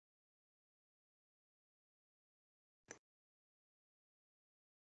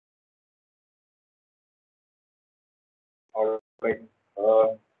Right.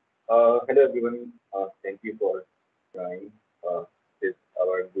 Hello everyone. Thank you for joining this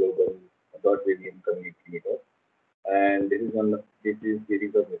our global .vvm community meetup. And this is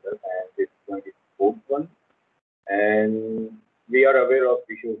series of meetup, and this one is fourth one. And we are aware of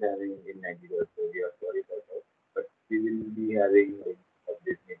issues having in Nigeria, so we are sorry for that. But we will be having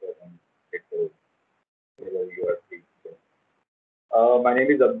this meetup on it, so whenever you are free. My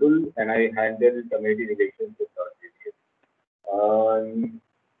name is Abdul, and I handle community relations with .vvm.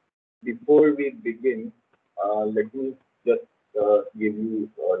 Before we begin, let me just give you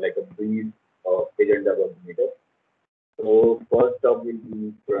like a brief agenda about the meetup. So first up will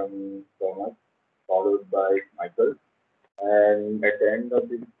be from Thomas, followed by Michael, and at the end of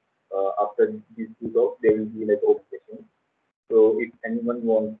this, after these two talks, there will be like open session. So if anyone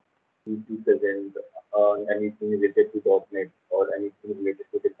wants to present on anything related to .NET or anything related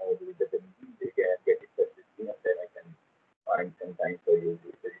to technology, then they can get in touch with me, and then I can find some time for you to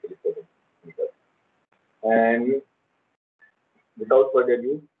basically present meetup. And without further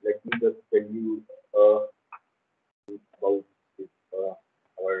ado, let me just tell you about this,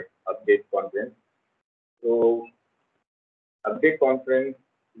 our update conference. So, update conference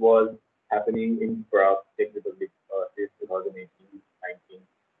was happening in Prague, Czech Republic, since 2018-19,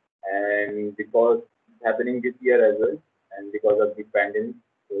 and because it's happening this year as well, and because of the pandemic,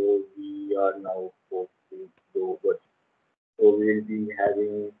 so we are now forced to go virtual. So we will be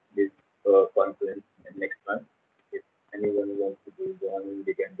having this conference next month. If anyone wants to do join,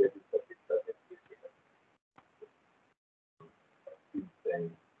 they can just discuss it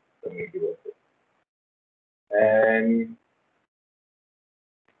and community workers. And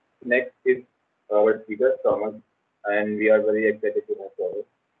next is our speaker, Thomas, and we are very excited to have Thomas.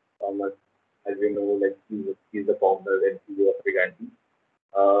 Thomas, as we know, like he's the founder and CEO of RIGANTI.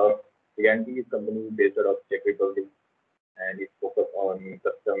 RIGANTI is a company based out of Czech Republic, and it's focused on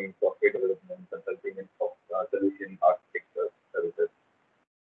custom software development, consulting, and solution architecture services.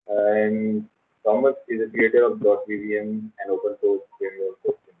 And Thomas is a creator of .vvm, an open source framework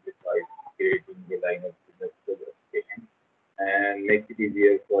that simplifies creating a line of business application and makes it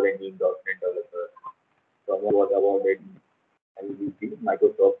easier for any .NET developer. Thomas was awarded MVP,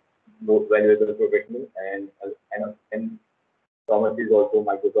 Microsoft Most Valuable Professional, and Thomas is also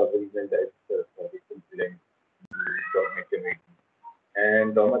Microsoft Recent as for the Compilation .NET community.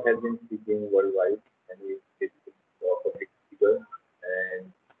 And Tomas has been speaking worldwide, and he is basically a public speaker,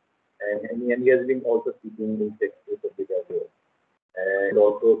 and he has been also speaking in Czech Republic as well, and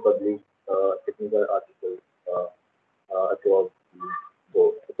also published technical articles across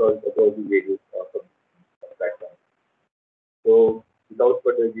the various platforms. So without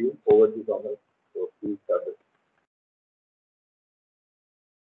further ado, over to Thomas. So please start it.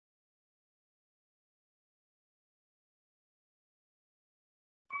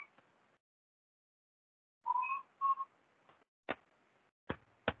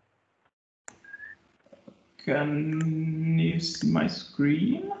 Can you see my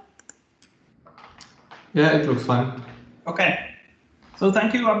screen? Yeah, it looks fine. Okay. So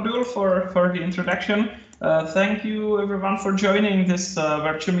thank you, Abdul, for the introduction. Thank you, everyone, for joining this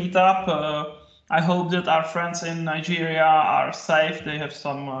virtual meetup. I hope that our friends in Nigeria are safe. They have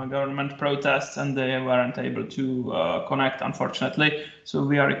some government protests and they weren't able to connect, unfortunately. So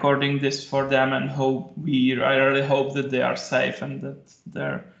we are recording this for them, and I really hope that they are safe and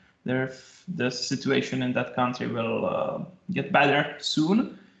that the situation in that country will get better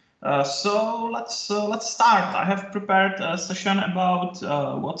soon. So let's start. I have prepared a session about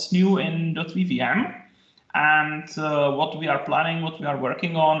what's new in .vvm and what we are planning, what we are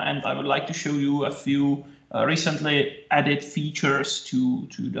working on, and I would like to show you a few recently added features to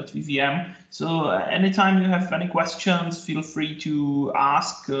 .vvm. So anytime you have any questions, feel free to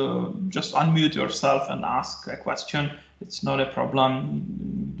ask. Just unmute yourself and ask a question. It's not a problem.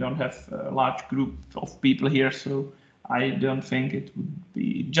 We don't have a large group of people here, so I don't think it would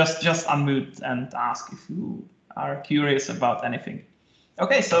be just unmute and ask if you are curious about anything.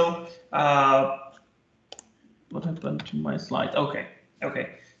 Okay, so what happened to my slide? Okay.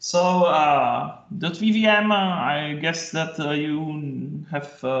 So .vvm, I guess that you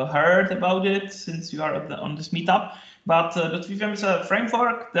have heard about it since you are on this meetup. But .vvm is a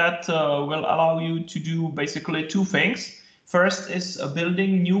framework that will allow you to do basically two things. First is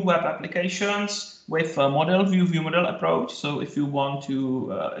building new web applications with a model view model approach. So if you want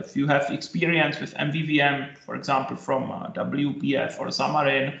to, if you have experience with MVVM, for example, from WPF or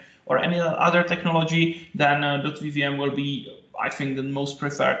Xamarin or any other technology, then .vvm will be, I think, the most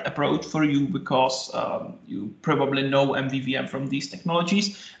preferred approach for you because you probably know MVVM from these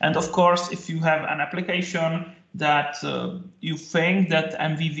technologies. And of course, if you have an application that you think that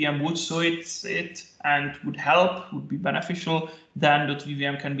MVVM would suit it and would help, would be beneficial, then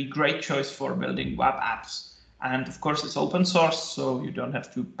 .vvm can be great choice for building web apps. And of course, it's open source, so you don't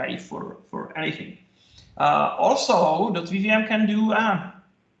have to pay for anything. Also, .vvm can do a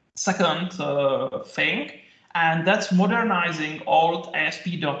second thing, and that's modernizing old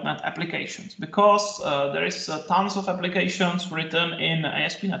ASP.NET applications, because there is tons of applications written in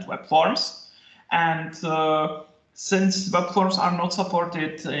ASP.NET Web Forms, and since web forms are not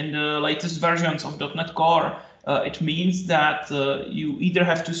supported in the latest versions of .NET Core, it means that you either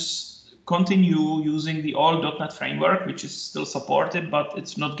have to continue using the old .NET framework, which is still supported, but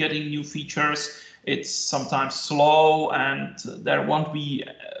it's not getting new features. It's sometimes slow, and there won't be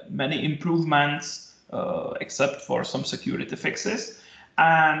many improvements except for some security fixes.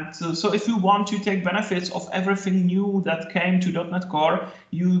 And so if you want to take benefits of everything new that came to .NET Core,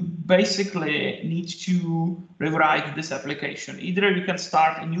 you basically need to rewrite this application. Either you can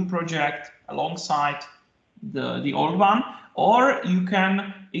start a new project alongside the old one, or you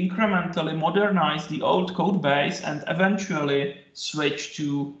can incrementally modernize the old code base and eventually switch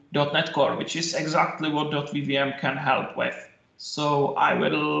to .NET Core, which is exactly what .vvm can help with. So I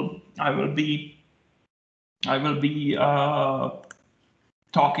will be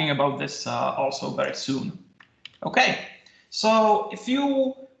talking about this also very soon. Okay, so if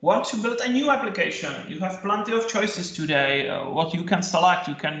you want to build a new application, you have plenty of choices today. What you can select,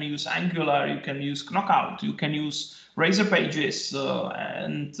 you can use Angular, you can use Knockout, you can use Razor Pages,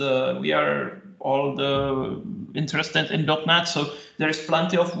 and we are all interested in .NET, so there is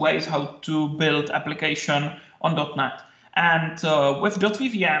plenty of ways how to build application on .NET. And with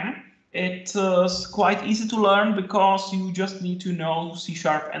 .vvm, it's quite easy to learn, because you just need to know C#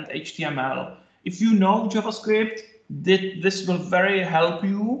 and HTML. If you know JavaScript, this will very help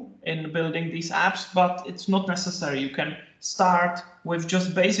you in building these apps, but it's not necessary. You can start with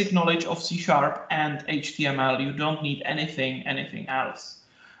just basic knowledge of C# and HTML. You don't need anything else.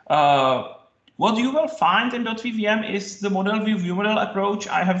 What you will find in .vvm is the model view viewmodel approach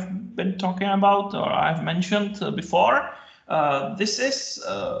I have been talking about, or I've mentioned before. This is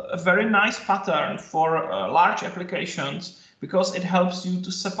a very nice pattern for large applications, because it helps you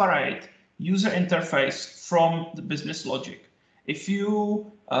to separate user interface from the business logic. If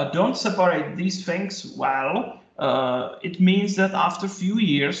you don't separate these things well, it means that after a few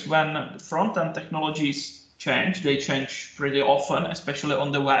years, when the front-end technologies change, they change pretty often, especially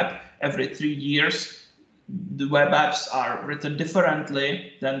on the web. Every 3 years, the web apps are written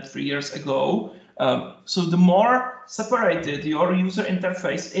differently than 3 years ago. So the more separated your user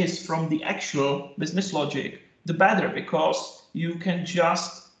interface is from the actual business logic, the better, because you can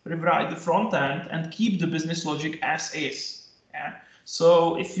just rewrite the front end and keep the business logic as is. Yeah?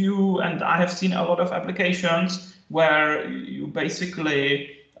 So if you, and I have seen a lot of applications where you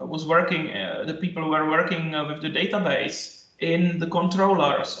basically was working, the people were working with the database in the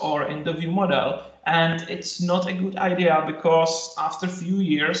controllers or in the view model, and it's not a good idea, because after a few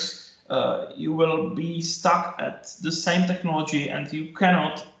years, you will be stuck at the same technology and you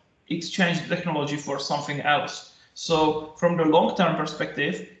cannot exchange the technology for something else. So from the long-term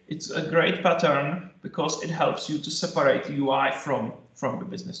perspective, it's a great pattern, because it helps you to separate UI from the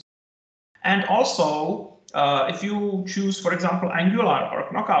business. And also, if you choose, for example, Angular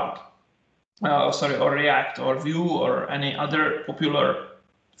or Knockout, or React or Vue or any other popular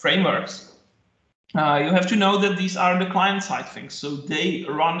frameworks, you have to know that these are the client-side things, so they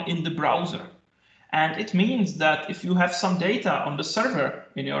run in the browser. And it means that if you have some data on the server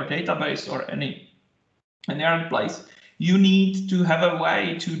in your database or any other place, you need to have a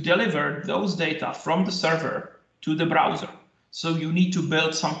way to deliver those data from the server to the browser. So you need to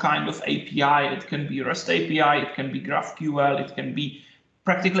build some kind of API. It can be REST API, it can be GraphQL, it can be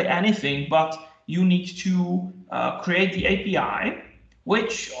practically anything, but you need to create the API,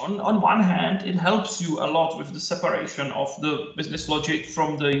 which on one hand, it helps you a lot with the separation of the business logic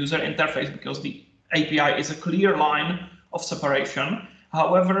from the user interface, because the API is a clear line of separation.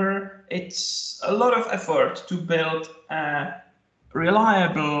 However, it's a lot of effort to build a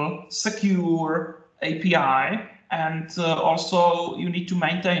reliable, secure API, and also you need to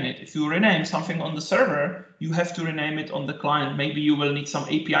maintain it. If you rename something on the server, you have to rename it on the client. Maybe you will need some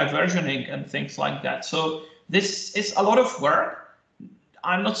API versioning and things like that. So this is a lot of work.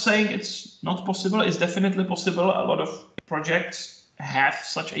 I'm not saying it's not possible. It's definitely possible. A lot of projects have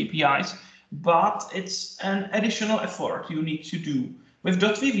such APIs, but it's an additional effort you need to do. With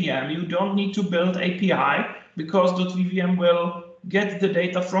 .vvm, you don't need to build API, because .vvm will get the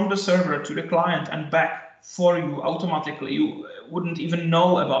data from the server to the client and back for you automatically. wouldn't even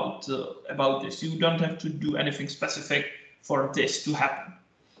know about this. You don't have to do anything specific for this to happen.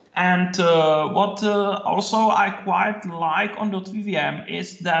 And what also I quite like on DotVVM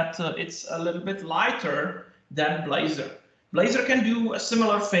is that it's a little bit lighter than Blazor. Blazor can do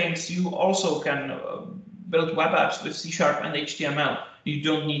similar things. You also can build web apps with C# and HTML. You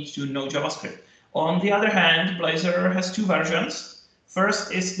don't need to know JavaScript. On the other hand, Blazor has two versions.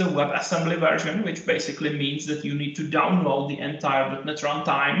 First is the WebAssembly version, which basically means that you need to download the entire .NET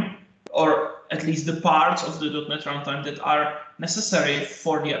runtime, or at least the parts of the .NET runtime that are necessary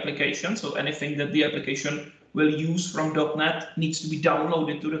for the application. So anything that the application will use from .NET needs to be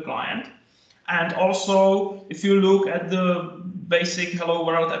downloaded to the client. And also, if you look at the basic Hello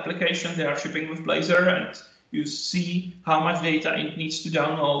World application they are shipping with Blazor, and you see how much data it needs to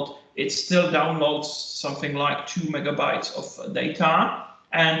download, it still downloads something like 2 megabytes of data.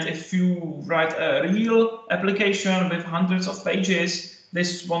 And if you write a real application with hundreds of pages,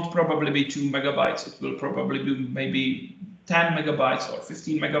 this won't probably be 2 megabytes. It will probably be maybe 10 megabytes or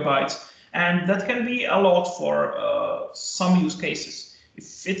 15 megabytes. And that can be a lot for some use cases.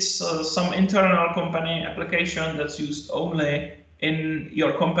 If it's some internal company application that's used only in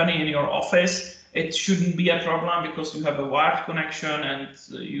your company, in your office, it shouldn't be a problem because you have a wired connection and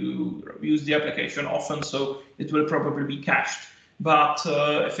you use the application often, so it will probably be cached. But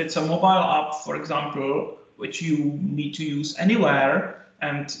if it's a mobile app, for example, which you need to use anywhere,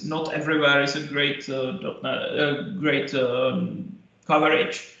 and not everywhere is a great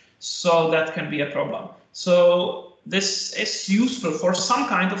coverage, so that can be a problem. So this is useful for some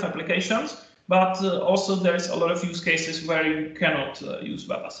kind of applications, but also there's a lot of use cases where you cannot use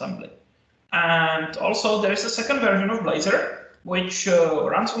WebAssembly. And also there is a second version of Blazor, which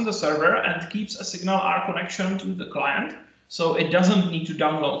runs on the server and keeps a signal R connection to the client. So it doesn't need to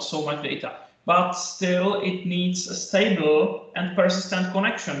download so much data, but still it needs a stable and persistent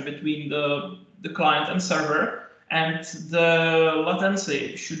connection between the client and server. And the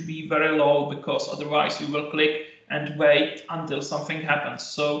latency should be very low because otherwise you will click and wait until something happens.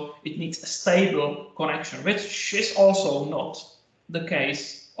 So it needs a stable connection, which is also not the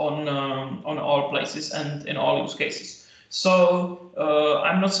case on all places and in all use cases. So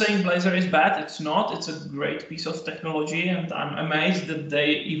I'm not saying Blazor is bad, it's not. It's a great piece of technology, and I'm amazed that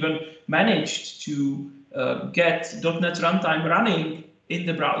they even managed to get .NET runtime running in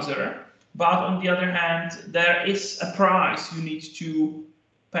the browser. But on the other hand, there is a price you need to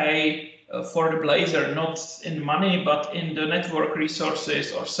pay for the Blazor, not in money, but in the network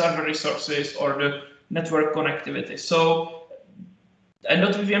resources or server resources or the network connectivity. So, and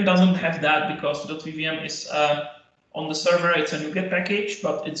DotVVM doesn't have that because DotVVM is on the server, it's a NuGet package,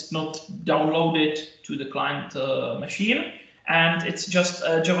 but it's not downloaded to the client machine. And it's just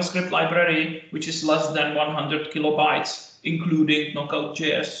a JavaScript library, which is less than 100 kilobytes, including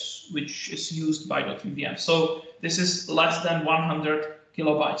Knockout.js, which is used by DotVVM. So this is less than 100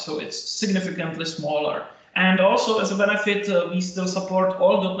 kilobytes, so it's significantly smaller. And also as a benefit, we still support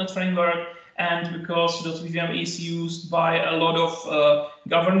all .NET Framework, and because DotVVM is used by a lot of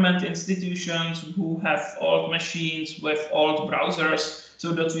government institutions who have old machines with old browsers,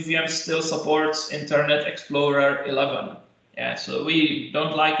 so DotVVM still supports Internet Explorer 11. Yeah, so we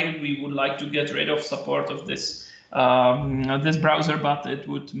don't like it. We would like to get rid of support of this this browser, but it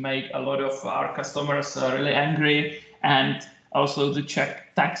would make a lot of our customers really angry. And also the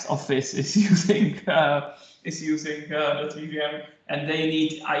Czech tax office is using DotVVM, and they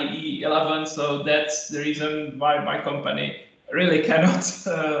need IE 11. So that's the reason why my company really cannot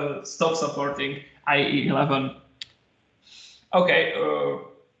stop supporting IE 11. Okay.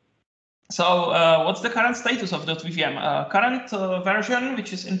 So what's the current status of DotVVM? Current version,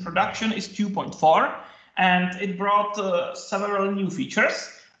 which is in production, is 2.4, and it brought several new features.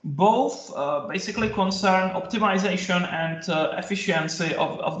 Both basically concern optimization and efficiency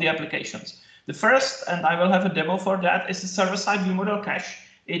of the applications. The first, and I will have a demo for that, is the server-side viewmodel cache.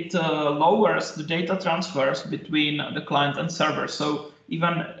 It lowers the data transfers between the client and server. So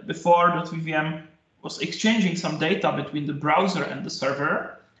even before DotVVM was exchanging some data between the browser and the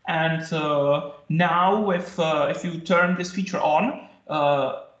server, and now with if you turn this feature on,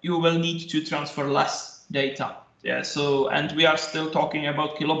 you will need to transfer less data. Yeah, so, and we are still talking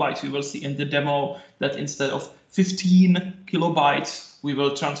about kilobytes. You will see in the demo that instead of 15 kilobytes, we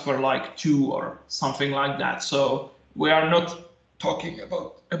will transfer like 2 or something like that. So we are not talking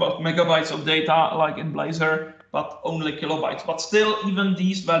about megabytes of data like in Blazor, but only kilobytes. But still, even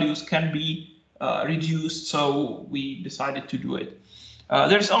these values can be reduced, so we decided to do it.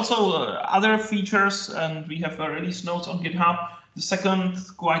 There's also other features, and we have release notes on GitHub. The second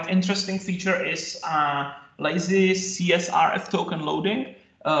quite interesting feature is lazy CSRF token loading.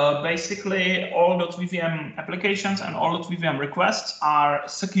 Basically, all .vvm applications and all .vvm requests are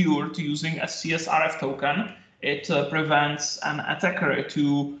secured using a CSRF token. It prevents an attacker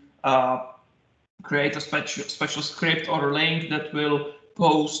to create a special script or link that will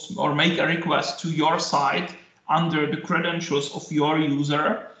post or make a request to your site under the credentials of your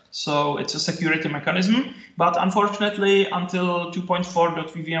user. So it's a security mechanism. But unfortunately, until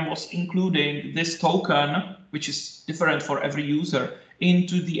 2.4.vvm was including this token, which is different for every user,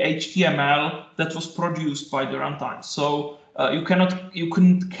 into the HTML that was produced by the runtime. So you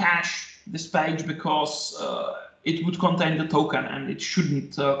couldn't cache this page because it would contain the token, and it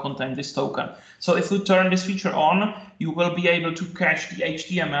shouldn't contain this token. So if you turn this feature on, you will be able to cache the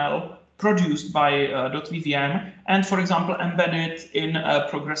HTML produced by .vvm and, for example, embed it in a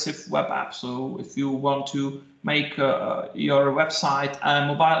progressive web app. So if you want to make your website a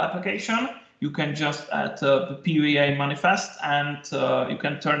mobile application, you can just add the PVA manifest, and you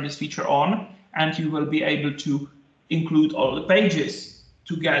can turn this feature on, and you will be able to include all the pages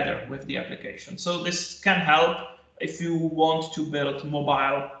together with the application. So this can help if you want to build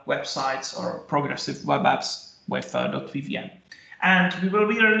mobile websites or progressive web apps with .vvm. And we will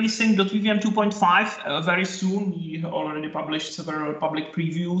be releasing .vvm 2.5 very soon. We already published several public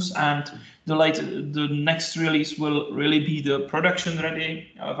previews, and the next release will really be the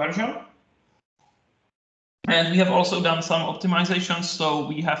production-ready version. And we have also done some optimizations, so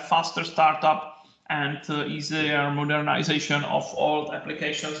we have faster startup and easier modernization of old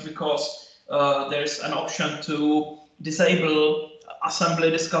applications, because there's an option to disable assembly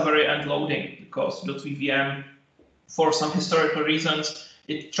discovery and loading, because .vvm, for some historical reasons,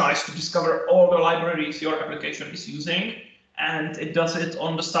 it tries to discover all the libraries your application is using, and it does it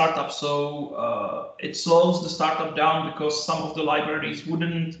on the startup. So it slows the startup down, because some of the libraries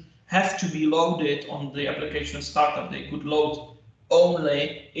wouldn't have to be loaded on the application startup. They could load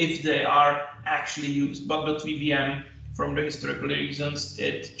only if they are actually used. But .vvm, from the historical reasons,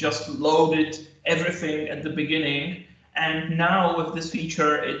 it just loaded everything at the beginning, and now with this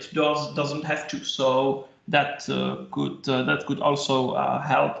feature it doesn't have to. So that could also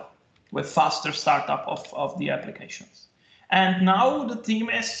help with faster startup of the applications. And now the team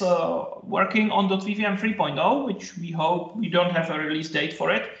is working on .vvm 3.0, which we hope, we don't have a release date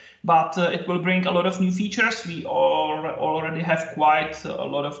for it, but it will bring a lot of new features. We already have quite a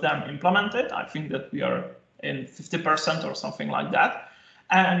lot of them implemented. I think that we are in 50% or something like that.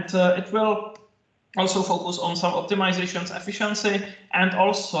 And it will also focus on some optimizations, efficiency, and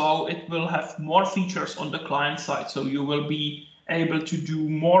also it will have more features on the client side. So you will be able to do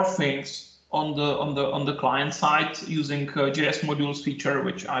more things on the client side using JS modules feature,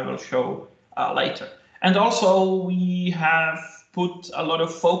 which I will show later. And also we have put a lot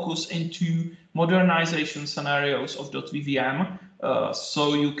of focus into modernization scenarios of .vvm.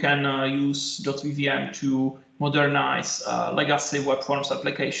 So you can use .vvm to modernize legacy web forms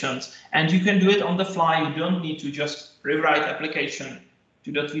applications, and you can do it on the fly. You don't need to just rewrite application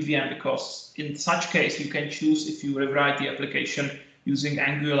to .vvm, because in such case you can choose if you rewrite the application using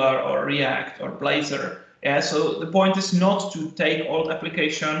Angular or React or Blazor. Yeah, so the point is not to take old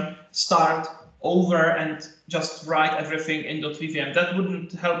application, start over and just write everything in .vvm. That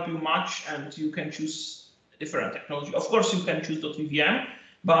wouldn't help you much, and you can choose different technology. Of course, you can choose .vvm,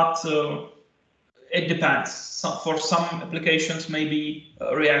 but it depends. So for some applications, maybe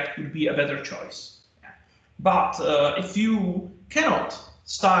React would be a better choice. But if you cannot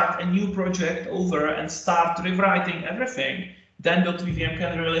start a new project over and start rewriting everything, then .vvm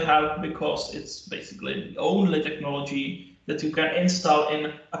can really help, because it's basically the only technology that you can install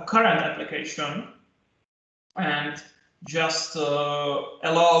in a current application and just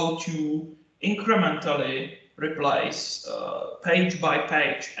allow to incrementally replace page by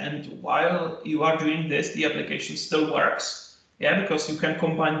page. And while you are doing this, the application still works. Yeah, because you can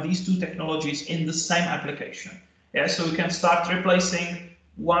combine these two technologies in the same application. Yeah, so you can start replacing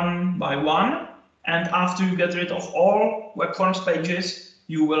one by one, and after you get rid of all web forms pages,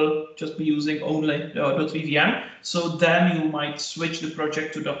 you will just be using only .vvm. So then you might switch the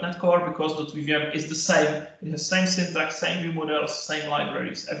project to .NET Core, because .vvm is the same. It has same syntax, same view models, same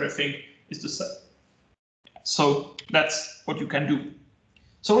libraries, everything is the same. So that's what you can do.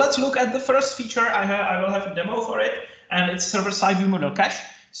 So let's look at the first feature. I will have a demo for it, and it's server-side view model cache.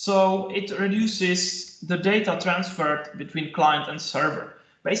 So it reduces the data transferred between client and server.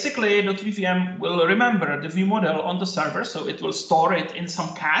 Basically, .vvm will remember the view model on the server, so it will store it in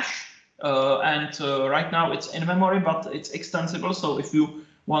some cache. Right now it's in memory, but it's extensible. So if you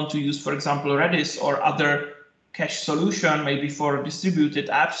want to use, for example, Redis or other cache solution, maybe for distributed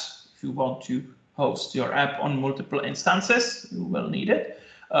apps, if you want to host your app on multiple instances, you will need it.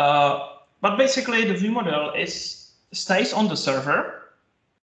 But basically, the viewmodel stays on the server,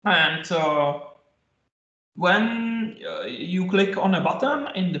 and when you click on a button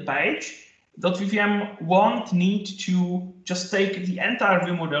in the page, DotVVM won't need to just take the entire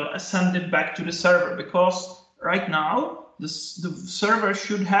viewmodel and send it back to the server, because right now the server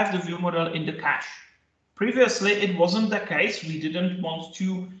should have the viewmodel in the cache. Previously, it wasn't the case. We didn't want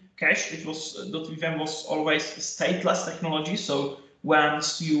to cache. It was DotVVM was always a stateless technology. So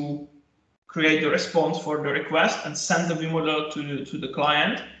once you create the response for the request and send the viewmodel to the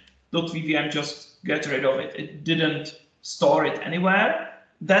client, DotVVM just get rid of it. It didn't store it anywhere.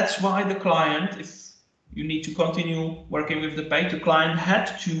 That's why the client, if you need to continue working with the page, the client had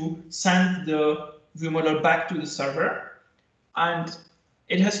to send the viewmodel back to the server, and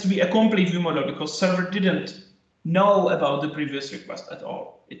it has to be a complete viewmodel because server didn't know about the previous request at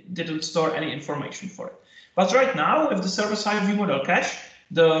all. It didn't store any information for it. But right now, if the server-side viewmodel cache,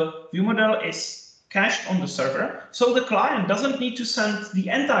 the viewmodel is cached on the server, so the client doesn't need to send the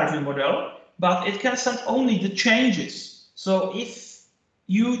entire viewmodel, but it can send only the changes. So if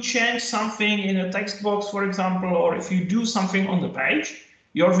you change something in a text box, for example, or if you do something on the page,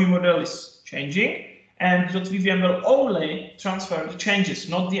 your viewmodel is changing, and DotVVM will only transfer the changes,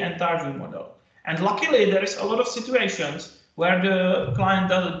 not the entire viewmodel. And luckily, there is a lot of situations where the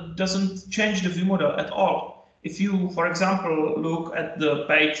client doesn't change the viewmodel at all. If you, for example, look at the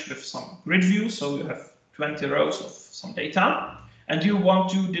page with some grid view, so you have 20 rows of some data, and you want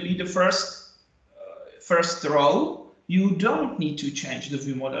to delete the first row, you don't need to change the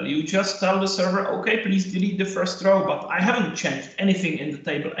viewmodel. You just tell the server, okay, please delete the first row, but I haven't changed anything in the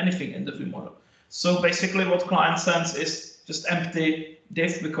table, anything in the viewmodel. So basically what client sends is just empty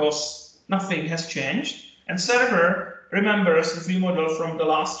div because nothing has changed. And server remembers the viewmodel from the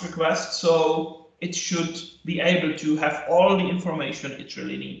last request, so it should be able to have all the information it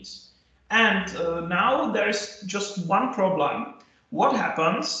really needs. And now there is just one problem. What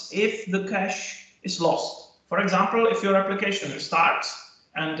happens if the cache is lost? For example, if your application restarts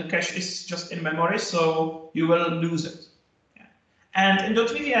and the cache is just in memory, so you will lose it. And in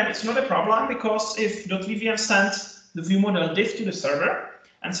DotVVM, it's not a problem, because if DotVVM sends the viewmodel div to the server,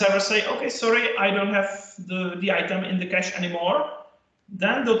 and server say, okay, sorry, I don't have the item in the cache anymore,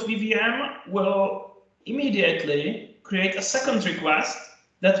 then DotVVM will immediately create a second request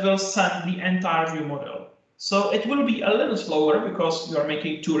that will send the entire viewmodel. So it will be a little slower because you are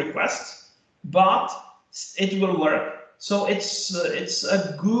making 2 requests, but it will work. So it's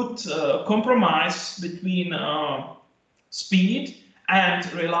a good compromise between speed and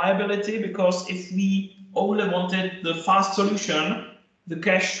reliability, because if we only wanted the fast solution, the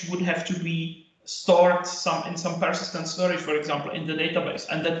cache would have to be stored in some persistent storage, for example, in the database,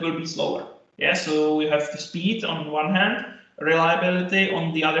 and that will be slower. Yeah, so we have the speed on one hand, reliability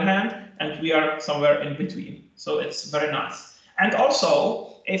on the other hand, and we are somewhere in between. So it's very nice. And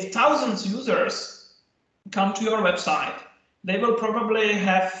also, if thousands of users come to your website, they will probably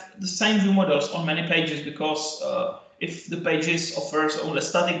have the same view models on many pages, because if the pages offers only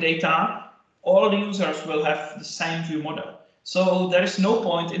static data, all the users will have the same view model. So there is no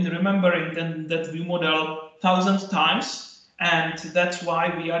point in remembering that view model 1,000 times, and that's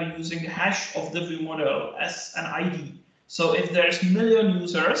why we are using the hash of the view model as an ID. So if there's million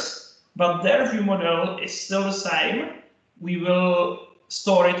users, but their view model is still the same, we will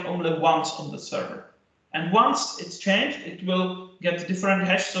store it only once on the server. And once it's changed, it will get different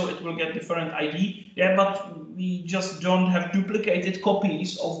hash, so it will get different ID. Yeah, but we just don't have duplicated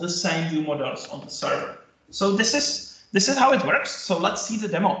copies of the same view models on the server. So this is how it works. So let's see the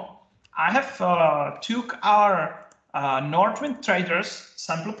demo. I have took our Northwind Traders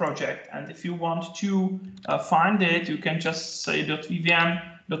sample project, and if you want to find it, you can just say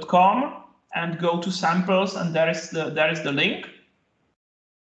 .vvm.com and go to samples, and there is the link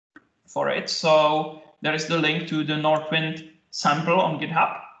for it. So there is the link to the Northwind sample on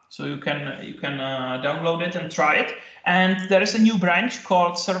GitHub, so you can download it and try it. And there is a new branch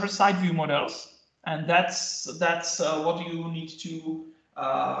called server-side view models, and that's what you need to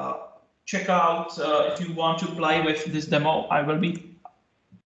check out if you want to play with this demo. I will be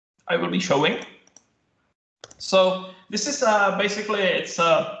showing. So this is basically, it's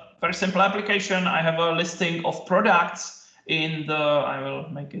a very simple application. I have a listing of products in the, I will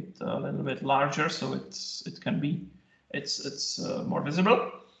make it a little bit larger so it's more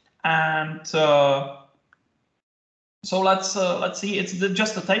visible. And so let's see, it's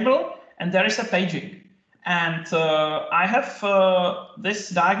just a table, and there is a paging. And I have this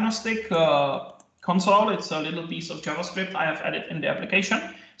diagnostic console. It's a little piece of JavaScript I have added in the application.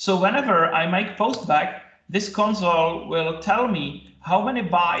 So whenever I make postback, this console will tell me how many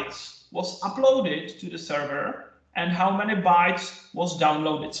bytes was uploaded to the server and how many bytes was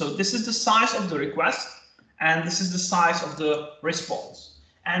downloaded. So this is the size of the request, and this is the size of the response.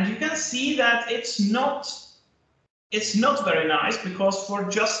 And you can see that it's not very nice, because for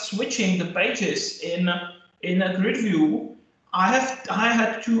just switching the pages in a grid view, I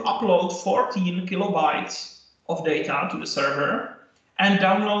had to upload 14 kilobytes of data to the server and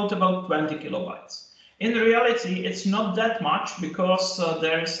download about 20 kilobytes. In reality, it's not that much, because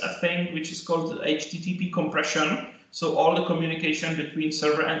there's a thing which is called HTTP compression. So all the communication between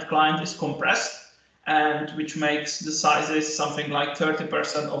server and client is compressed, and which makes the sizes something like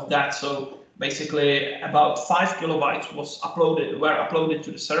 30% of that. So basically about 5 kilobytes were uploaded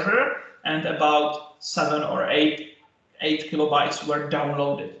to the server, and about 7 or 8 kilobytes were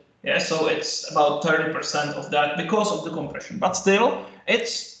downloaded. Yeah, so it's about 30% of that because of the compression. But still,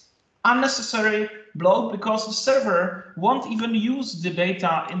 it's unnecessary bloat, because the server won't even use the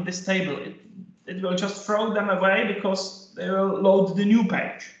data in this table. It will just throw them away, because they will load the new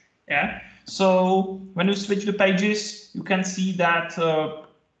page. Yeah. So when you switch the pages, you can see that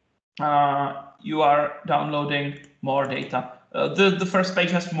you are downloading more data. The first page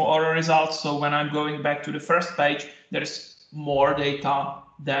has more results, so when I'm going back to the first page, there's more data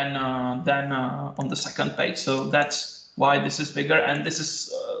than on the second page. So that's why this is bigger, and this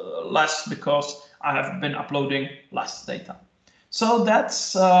is less because I have been uploading less data. So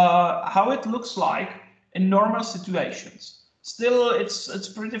that's how it looks like in normal situations. Still, it's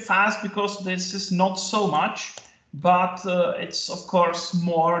pretty fast, because this is not so much, but it's of course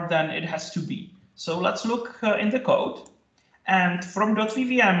more than it has to be. So let's look in the code. And from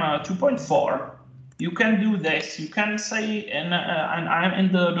 .vvm 2.4, you can do this. You can say, and I'm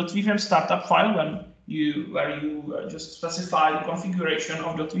in the .vvm startup file where you just specify the configuration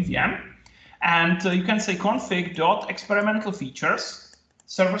of .vvm, and you can say config.experimental features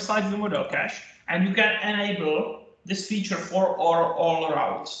server-side viewmodel cache, and you can enable this feature for all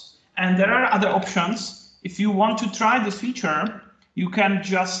routes. And there are other options. If you want to try this feature, you can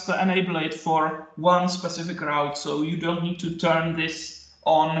just enable it for one specific route. So you don't need to turn this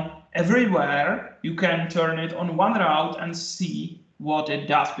on everywhere. You can turn it on one route and see what it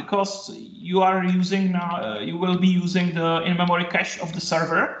does, because you are using you will be using the in-memory cache of the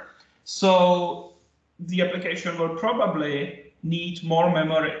server. So the application will probably need more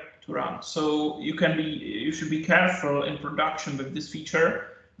memory to run. So you should be careful in production with this feature,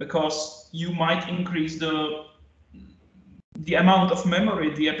 because you might increase the amount of memory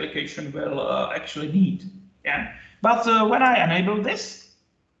the application will actually need. Yeah. But when I enable this,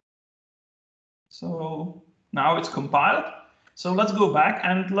 so now it's compiled. So let's go back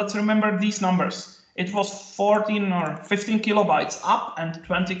and let's remember these numbers. It was 14 or 15 kilobytes up and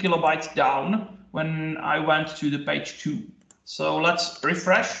 20 kilobytes down when I went to the page 2. So let's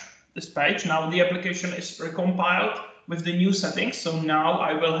refresh this page. Now the application is recompiled with the new settings. So now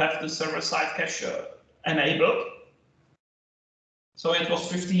I will have the server-side cache enabled. So it was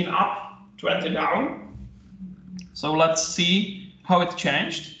 15 up, 20 down. So let's see how it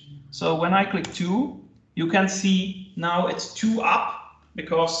changed. So when I click 2, you can see now it's 2 up,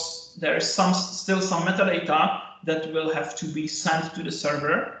 because there is still some metadata that will have to be sent to the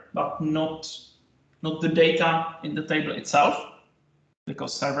server, but not the data in the table itself,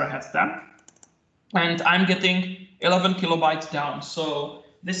 because server has them. And I'm getting 11 kilobytes down. So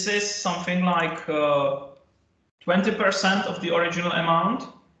this is something like 20% of the original amount,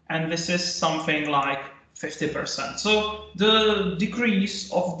 and this is something like 50%. So the decrease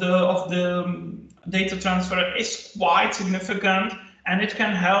of the data transfer is quite significant, and it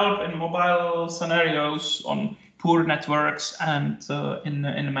can help in mobile scenarios on poor networks and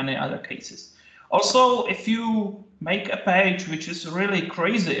in many other cases. Also, if you make a page which is really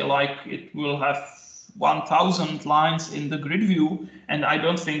crazy, like it will have 1000 lines in the grid view, and I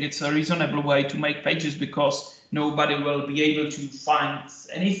don't think it's a reasonable way to make pages, because nobody will be able to find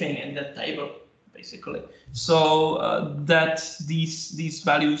anything in that table, basically. So that these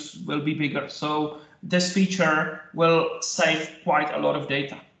values will be bigger. So this feature will save quite a lot of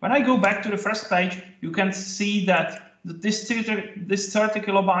data. When I go back to the first page, you can see that this 30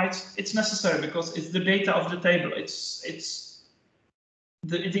 kilobytes, it's necessary, because it's the data of the table. It's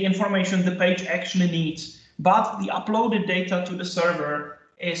the information the page actually needs. But the uploaded data to the server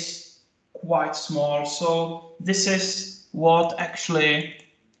is quite small. So this is what actually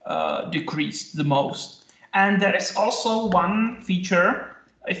decreased the most. And there is also one feature.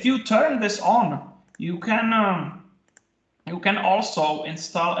 If you turn this on, you can also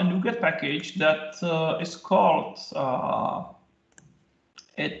install a NuGet package that is called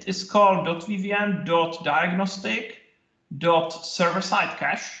It is called .vvm.diagnostic.server-side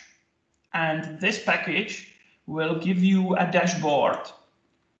cache, and this package will give you a dashboard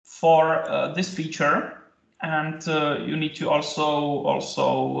for this feature, and you need to also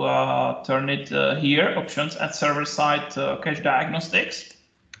turn it here, options at server-side cache diagnostics.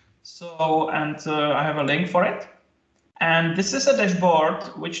 So, and I have a link for it. And this is a dashboard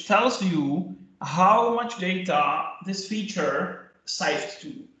which tells you how much data this feature saved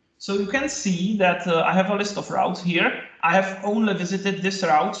to. So you can see that I have a list of routes here. I have only visited this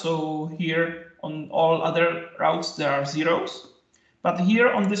route, so here on all other routes there are zeros. But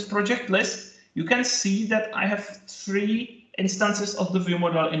here on this project list, you can see that I have 3 instances of the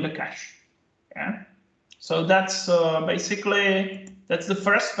viewmodel in the cache. Yeah. So that's basically, that's the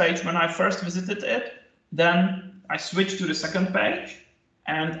first page when I first visited it. Then I switched to the second page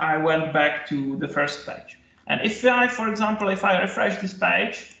and I went back to the first page. And if I, for example, if I refresh this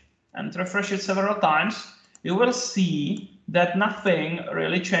page and refresh it several times, you will see that nothing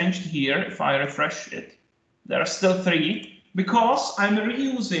really changed here. If I refresh it, there are still 3 because I'm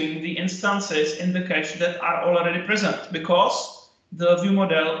reusing the instances in the cache that are already present, because the view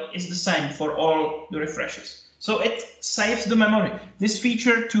model is the same for all the refreshes. So it saves the memory. This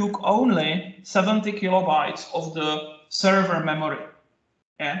feature took only 70 kilobytes of the server memory,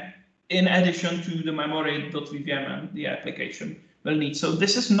 yeah, in addition to the memory .vvm and the application will need. So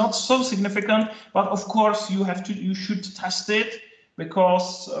this is not so significant, but of course you should test it,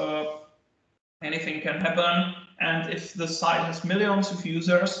 because anything can happen. And if the site has millions of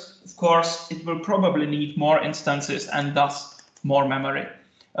users, of course, it will probably need more instances and thus more memory.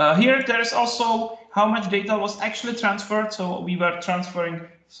 Here there is also how much data was actually transferred. So we were transferring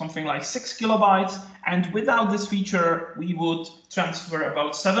something like 6 kilobytes, and without this feature, we would transfer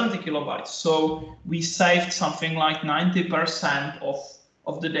about 70 kilobytes. So we saved something like 90%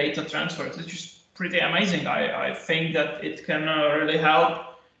 of the data transferred, which is pretty amazing. I think that it can really help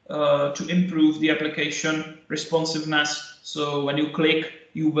to improve the application responsiveness. So when you click,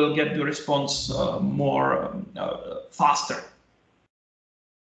 you will get the response more faster.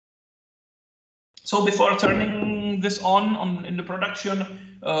 So before turning this on in the production,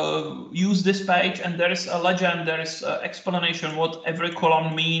 use this page, and there is a legend, there is an explanation what every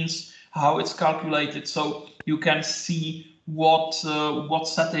column means, how it's calculated, so you can see what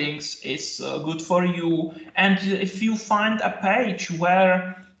settings is good for you. And if you find a page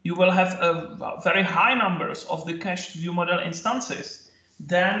where you will have very high numbers of the cached view model instances,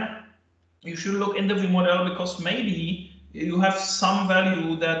 then you should look in the view model, because maybe you have some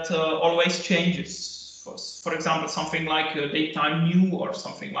value that always changes. For example, something like daytime new or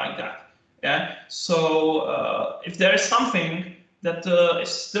something like that. Yeah. So if there is something that is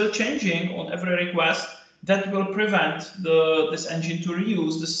still changing on every request, that will prevent this engine to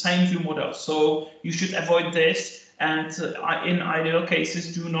reuse the same view model. So you should avoid this, and in ideal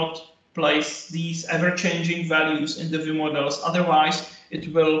cases, do not place these ever-changing values in the view models. Otherwise,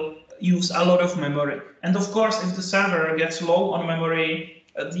 it will use a lot of memory. And of course, if the server gets low on memory,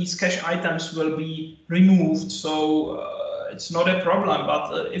 these cache items will be removed. So it's not a problem.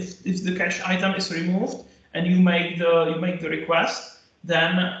 But if the cache item is removed and you make the request,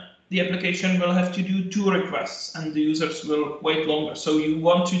 then the application will have to do 2 requests, and the users will wait longer. So you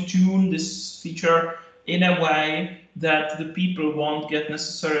want to tune this feature in a way that the people won't get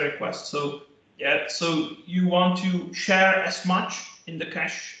necessary requests. So yeah, so you want to share as much in the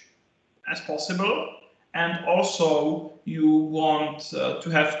cache as possible, and also you want to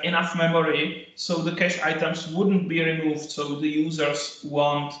have enough memory so the cache items wouldn't be removed, so the users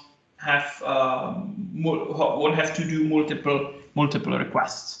won't have to do multiple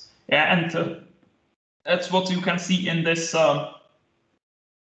requests. Yeah, and that's what you can see in this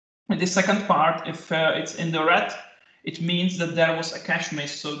second part. If it's in the red, it means that there was a cache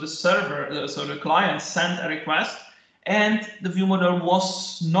miss. So the server, so the client sent a request, and the view model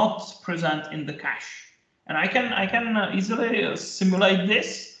was not present in the cache. And I can easily simulate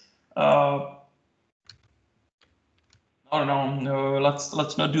this. No,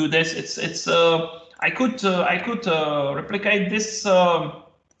 let's not do this. It's I could replicate this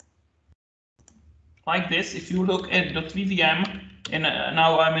like this. If you look at .vvm,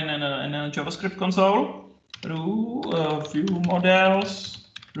 now I'm in a JavaScript console. View models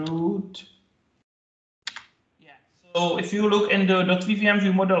root. So if you look in the .vvm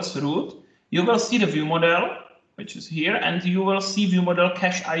view models root, you will see the view model, which is here, and you will see view model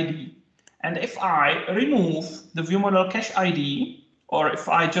cache ID. And if I remove the view model cache ID, or if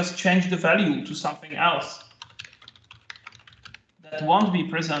I just change the value to something else that won't be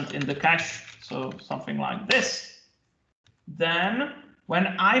present in the cache, so something like this, then when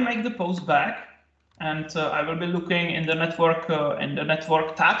I make the post back, and I will be looking in the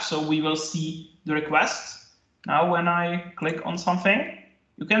network tab, so we will see the requests. Now, when I click on something,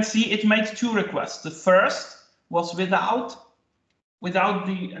 you can see it made 2 requests. The first was without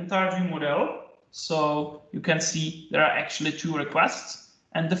the entire view model. So you can see there are actually 2 requests.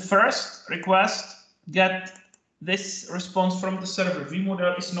 And the first request get this response from the server. View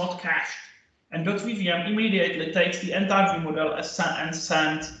model is not cached. And .vvm immediately takes the entire view model and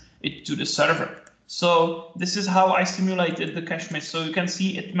sends it to the server. So this is how I simulated the cache miss. So you can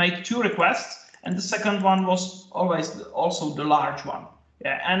see it made 2 requests, and the second one was always also the large one.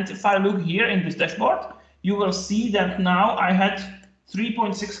 Yeah, and if I look here in this dashboard, you will see that now I had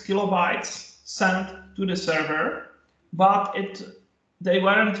 3.6 kilobytes sent to the server, but they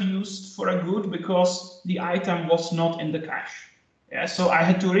weren't used for a good because the item was not in the cache. Yeah, so I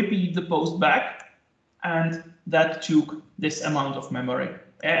had to repeat the post back, and that took this amount of memory.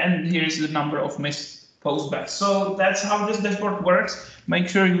 And here is the number of missed postbacks. So that's how this dashboard works. Make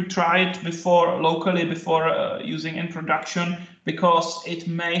sure you try it locally before using in production, because it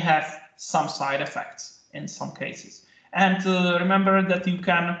may have some side effects in some cases. And remember that you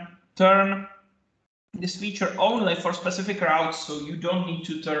can turn this feature only for specific routes, so you don't need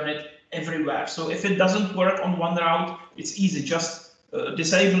to turn it everywhere. So if it doesn't work on one route, it's easy. Just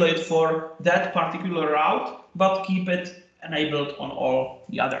disable it for that particular route, but keep it enabled on all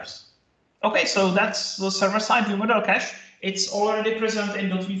the others. Okay, so that's the server-side view model cache. It's already present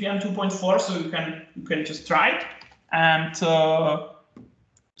in .vvm 2.4, so you can just try it. And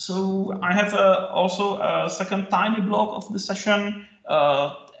so I have also a second tiny block of the session,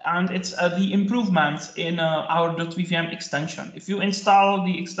 and it's the improvements in our .vvm extension. If you install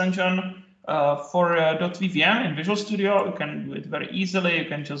the extension for .vvm in Visual Studio, you can do it very easily. You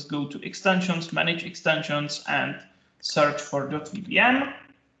can just go to extensions, manage extensions, and search for .vvm.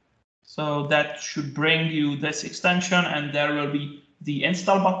 So that should bring you this extension, and there will be the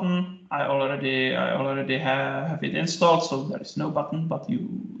install button. I already have it installed, so there is no button, but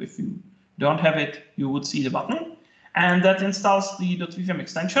if you don't have it, you would see the button. And that installs the .vvm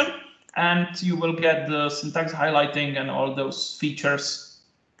extension, and you will get the syntax highlighting and all those features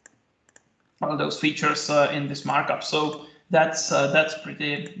in this markup. So that's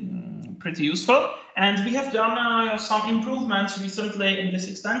pretty useful. And we have done some improvements recently in this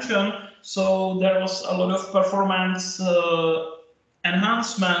extension. So there was a lot of performance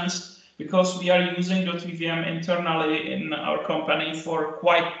enhancements, because we are using .vvm internally in our company for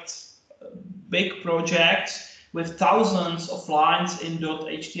quite big projects with thousands of lines in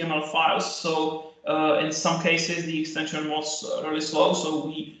 .html files. So in some cases, the extension was really slow. So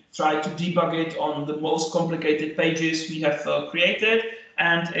we tried to debug it on the most complicated pages we have created,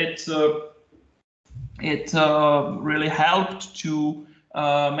 and it really helped to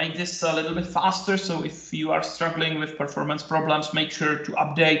make this a little bit faster. So if you are struggling with performance problems, make sure to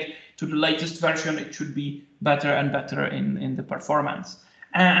update to the latest version. It should be better and better in the performance.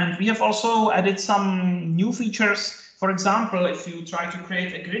 And we have also added some new features. For example, if you try to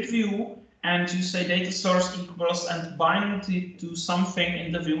create a grid view and you say data source equals and bind it to something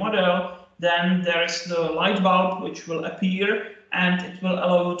in the view model, then there is the light bulb which will appear, and it will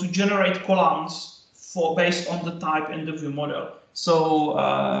allow you to generate columns based on the type in the view model.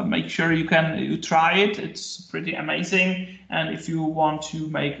 So make sure you try it. It's pretty amazing. And if you want to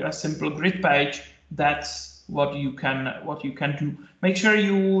make a simple grid page, that's what you can do. Make sure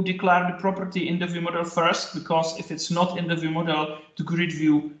you declare the property in the view model first, because if it's not in the view model, the grid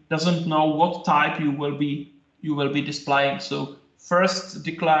view doesn't know what type you will be displaying. So first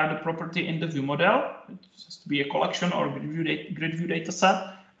declare the property in the view model. It has to be a collection or grid view data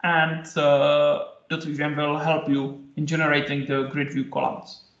set, and .vvm will help you in generating the grid view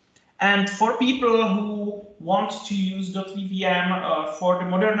columns. And for people who want to use .vvm for the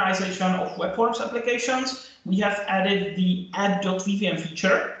modernization of web forms applications, we have added the add.vvm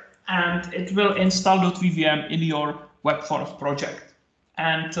feature, and it will install .vvm in your web forms project.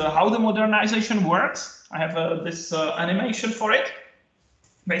 And how the modernization works, I have this animation for it.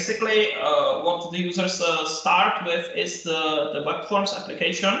 Basically, what the users start with is the web forms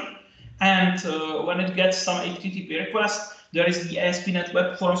application. And when it gets some HTTP request, there is the ASP.NET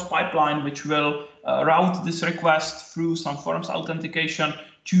Web Forms pipeline, which will route this request through some forms authentication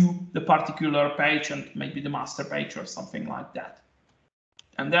to the particular page, and maybe the master page or something like that.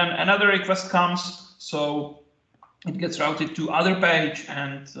 And then another request comes, so it gets routed to other page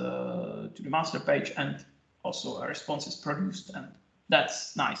and to the master page, and also a response is produced. And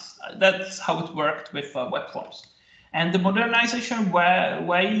that's nice. That's how it worked with web forms. And the modernization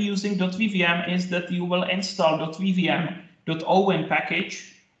way using .vvm is that you will install .vvm .owen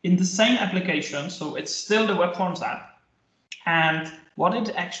package in the same application, so it's still the web forms app. And what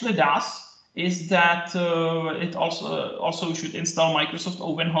it actually does is that it also should install Microsoft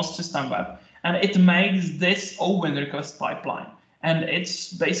Owen host system web, and it makes this Owen request pipeline, and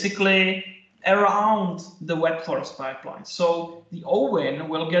it's basically around the web forms pipeline. So the Owen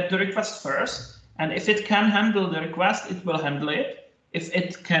will get the request first, and if it can handle the request, it will handle it. If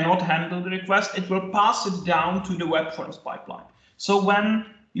it cannot handle the request, it will pass it down to the web forms pipeline. So when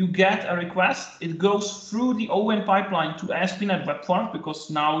you get a request, it goes through the Owen pipeline to ASP.NET Web Forms, because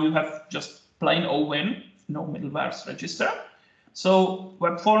now you have just plain Owen, no middlewares register. So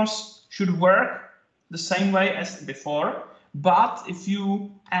Web Forms should work the same way as before, but if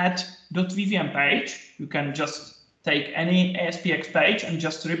you add .vvm page, you can just take any ASPX page and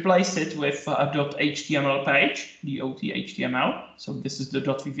just replace it with a .html page, .html. So this is the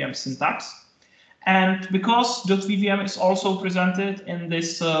 .vvm syntax. And because .vvm is also presented in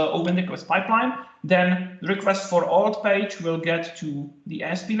this Owen request pipeline, then the request for old page will get to the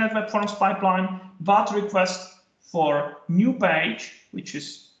ASP.NET Web Forms pipeline, but request for new page, which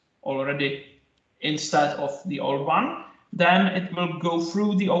is already instead of the old one, then it will go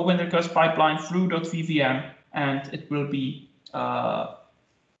through the Owen request pipeline through .vvm, and it will be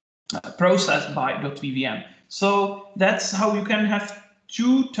processed by .vvm. So that's how you can have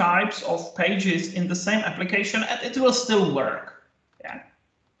two types of pages in the same application, and it will still work. Yeah.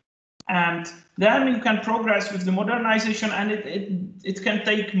 And then you can progress with the modernization, and it can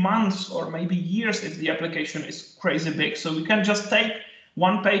take months or maybe years if the application is crazy big. So you can just take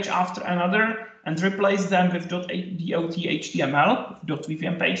one page after another and replace them with .html,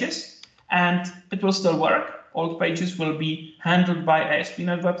 .vvm pages, and it will still work. Old pages will be handled by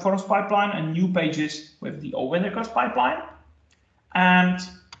ASP.NET Web Forms pipeline, and new pages with the Owen request pipeline. And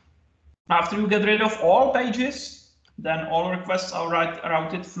after you get rid of all pages, then all requests are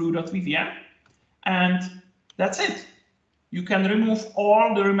routed through .vvm, and that's it. You can remove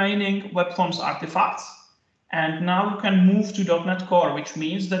all the remaining Web Forms artifacts, and now you can move to .NET Core, which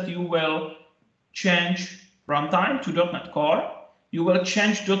means that you will change runtime to .NET Core. You will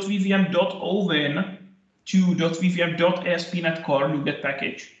change .vvm.owen to .vvm.ASP.NET Core NuGet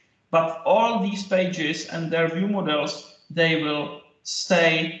package. But all these pages and their view models, they will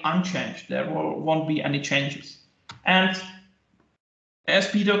stay unchanged. There won't be any changes. And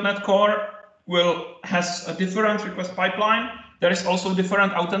ASP.NET Core has a different request pipeline. There is also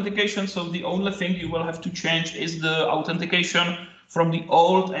different authentication. So the only thing you will have to change is the authentication from the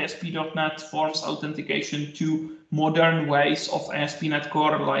old ASP.NET Forms authentication to modern ways of ASP.NET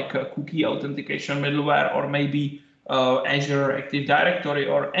Core, like cookie authentication middleware, or maybe Azure Active Directory,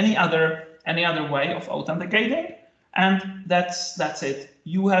 or any other way of authenticating. And that's it.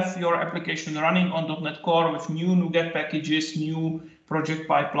 You have your application running on .NET Core with new NuGet packages, new project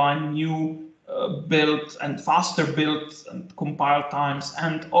pipeline, new build and faster build and compile times,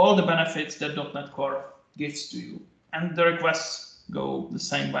 and all the benefits that .NET Core gives to you. And the requests go the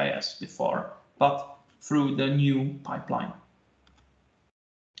same way as before, but through the new pipeline.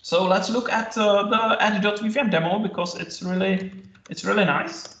 So let's look at the add.vvm demo, because it's really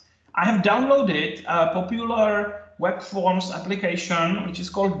nice. I have downloaded a popular web forms application, which is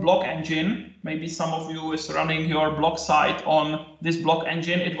called Block Engine. Maybe some of you is running your blog site on this Block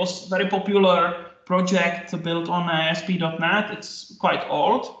Engine. It was a very popular project built on ASP.NET. It's quite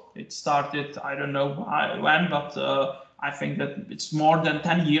old. It started, I don't know when, but I think that it's more than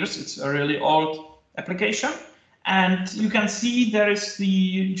 10 years. It's a really old application. And you can see there is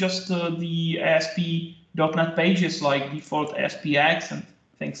the ASP.NET pages, like default ASPX and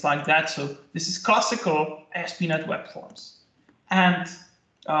things like that. So this is classical ASP.NET Web Forms. And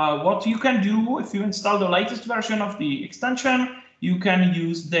what you can do if you install the latest version of the extension, you can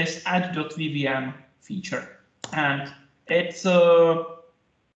use this add.vvm feature. And it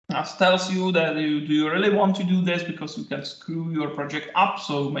tells you that do you really want to do this, because you can screw your project up.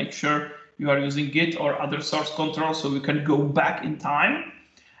 So make sure you are using Git or other source control so you can go back in time.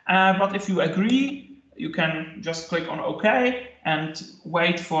 But if you agree, you can just click on OK and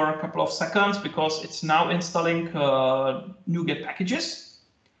wait for a couple of seconds, because it's now installing NuGet packages.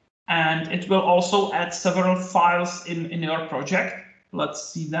 And it will also add several files in your project. Let's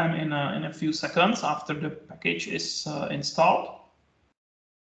see them in a few seconds after the package is installed.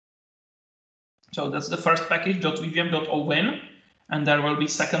 So that's the first package, .vvm.owen. And there will be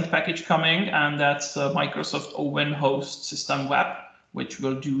second package coming, and that's Microsoft Owen host system web, which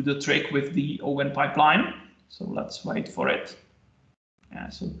will do the trick with the Owen pipeline. So let's wait for it. Yeah,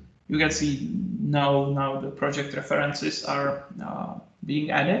 so you can see now the project references are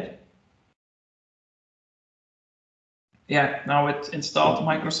being added. Yeah, now it installed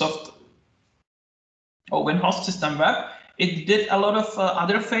Microsoft Open Host System Web. It did a lot of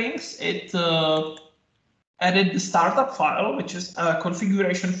other things. It added the startup file, which is a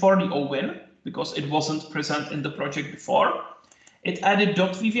configuration for the Owen, because it wasn't present in the project before. It added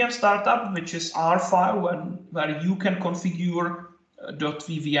 .vvm startup, which is our file where you can configure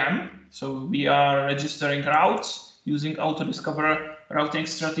 .vvm. So we are registering routes using auto-discover routing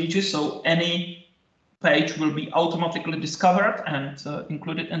strategy. So any page will be automatically discovered and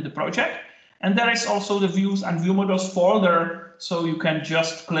included in the project. And there is also the views and view models folder. So you can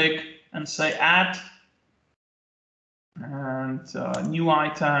just click and say add and new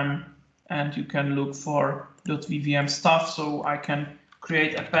item, and you can look for .vvm stuff. So I can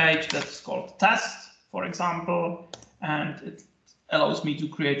create a page that's called test, for example, and it allows me to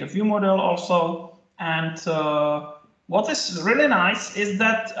create a view model also. And what is really nice is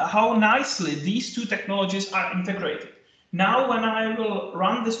that how nicely these two technologies are integrated. Now, when I will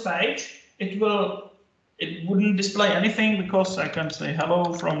run this page, it wouldn't display anything because I can say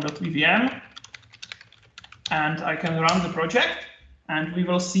hello from .vvm, and I can run the project, and we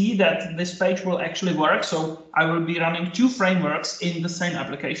will see that this page will actually work. So I will be running two frameworks in the same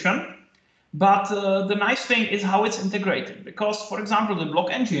application. But the nice thing is how it's integrated, because, for example, the block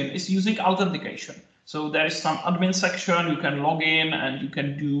engine is using authentication. So there is some admin section, you can log in and you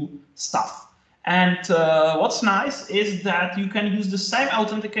can do stuff. And what's nice is that you can use the same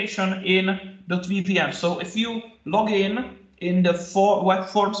authentication in .vvm. So if you log in the web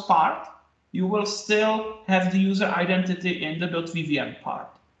forms part, you will still have the user identity in the .vvm part.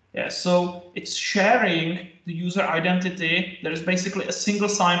 Yeah, so it's sharing the user identity. There is basically a single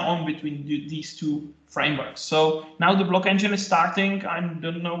sign-on between these two frameworks. So now the block engine is starting. I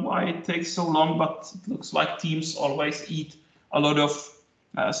don't know why it takes so long, but it looks like Teams always eat a lot of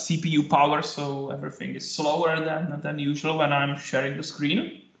CPU power, so everything is slower than usual when I'm sharing the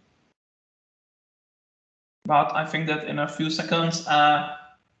screen. But I think that in a few seconds,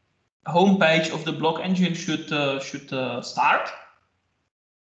 homepage of the block engine should start.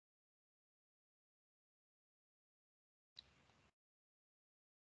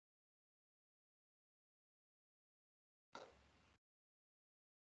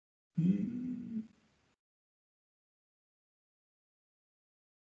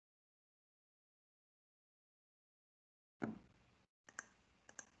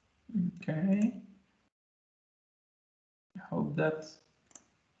 Okay. I hope that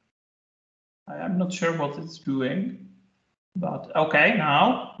I am not sure what it's doing, but okay,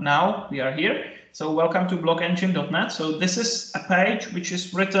 now we are here. So welcome to blockengine.net. So this is a page which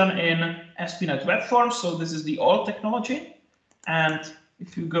is written in ASP.NET Web Forms. So this is the old technology. And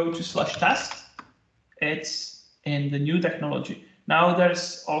if you go to /test, it's in the new technology. Now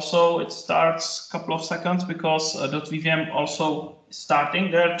there's also, it starts a couple of seconds because .vvm also is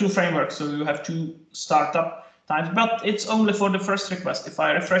starting. There are two frameworks, so you have two startup times, but it's only for the first request. If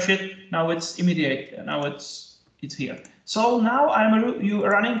I refresh it, now it's immediate. Now it's here. So now I'm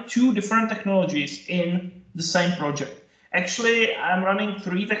running two different technologies in the same project. Actually, I'm running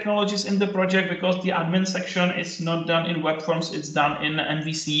three technologies in the project because the admin section is not done in web forms. It's done in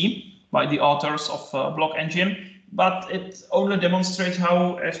MVC by the authors of Block Engine. But it only demonstrates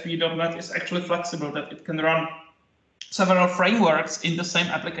how ASP.NET is actually flexible, that it can run several frameworks in the same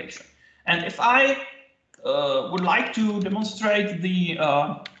application. And if I would like to demonstrate the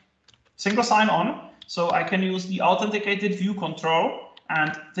single sign-on, so I can use the authenticated view control,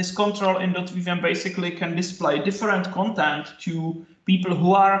 and this control in .vvm basically can display different content to people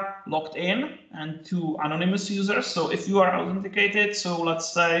who are logged in and to anonymous users. So if you are authenticated, so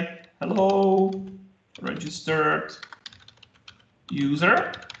let's say, hello, registered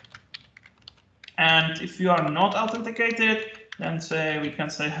user. And if you are not authenticated, then we can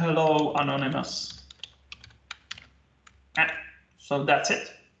say hello, anonymous. And so that's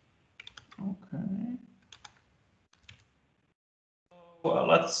it. Okay. Well,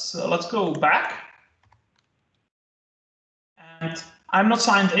 let's go back. And I'm not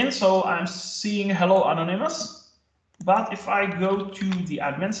signed in, so I'm seeing hello, anonymous. But if I go to the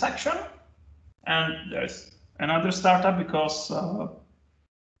admin section, and there's another startup because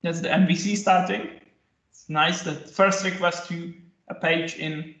that's the MVC starting. It's nice that first request to a page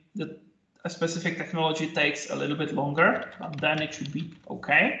in a specific technology takes a little bit longer, but then it should be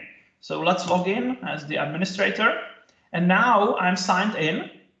okay. So let's log in as the administrator. And now I'm signed in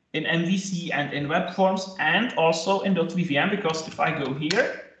MVC and in web forms and also in .vvm, because if I go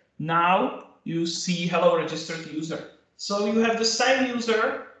here, now you see hello registered user. So you have the same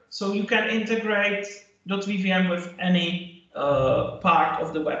user, so you can integrate .vvm with any part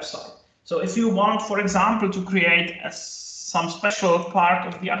of the website. So if you want, for example, to create some special part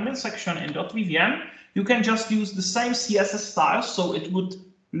of the admin section in .vvm, you can just use the same CSS style, so it would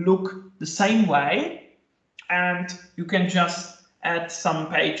look the same way, and you can just add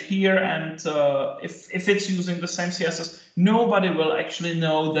some page here, and if it's using the same CSS, nobody will actually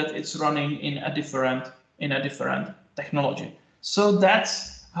know that it's running in a different technology. So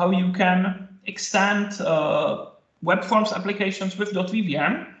that's how you can extend web forms applications with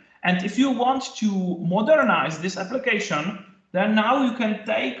 .vvm. And if you want to modernize this application, then now you can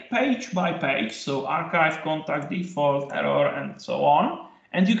take page by page, so archive, contact, default, error, and so on,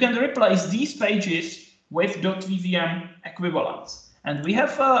 and you can replace these pages with .vvm equivalents. And we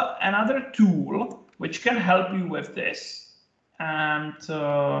have another tool which can help you with this. And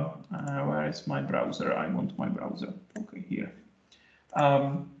where is my browser? I want my browser. Okay, here.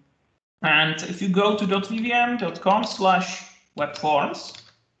 And if you go to .vvm.com/webforms,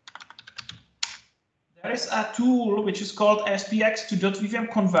 there is a tool which is called SPX to .vvm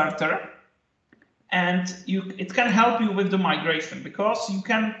converter, and it can help you with the migration, because you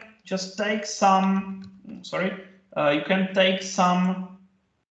can just take some, you can take some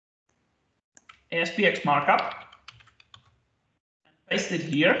ASPX markup and paste it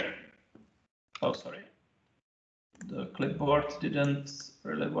here. Oh, sorry. The clipboard didn't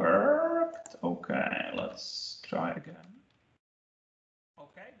really work. Okay, let's try again.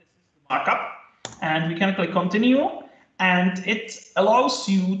 Okay, this is the markup. And we can click continue, and it allows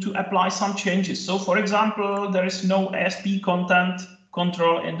you to apply some changes. So for example, there is no ASP content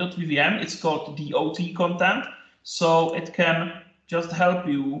control in .vvm, it's called DOT content. So it can just help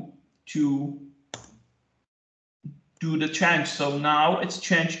you to do the change. So now it's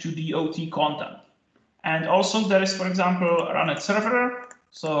changed to DOT content. And also there is, for example, Runit server.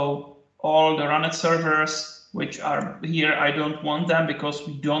 So all the Runit servers which are here, I don't want them because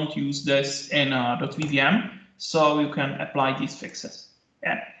we don't use this in .vvm. So you can apply these fixes.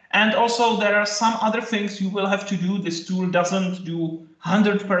 Yeah. And also there are some other things you will have to do. This tool doesn't do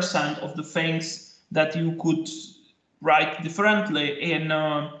 100% of the things that you could write differently in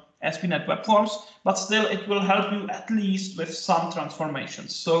ASP.NET Web Forms, but still it will help you at least with some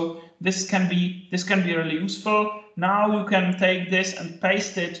transformations. So this can be really useful. Now you can take this and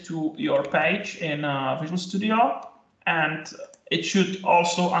paste it to your page in Visual Studio, and it should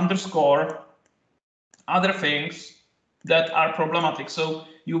also underscore other things that are problematic. So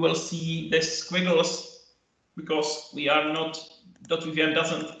you will see this squiggles because we are not, .vvm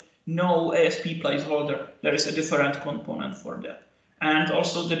doesn't know ASP placeholder. There is a different component for that. And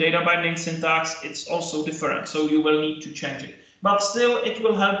also the data binding syntax, it's also different. So you will need to change it. But still, it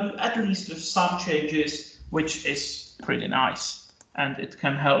will help you at least with some changes, which is pretty nice. And it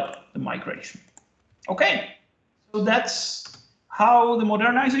can help the migration. Okay, so that's how the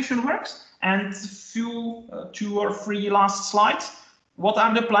modernization works. And few, 2 or 3 last slides. What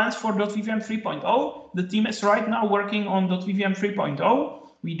are the plans for .vvm 3.0? The team is right now working on .vvm 3.0.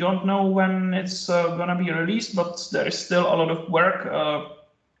 We don't know when it's going to be released, but there is still a lot of work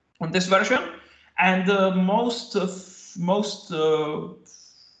on this version. And the most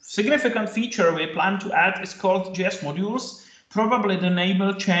significant feature we plan to add is called JS modules. Probably the name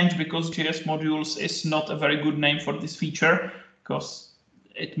will change because JS modules is not a very good name for this feature, because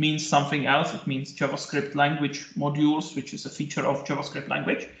it means something else. It means JavaScript language modules, which is a feature of JavaScript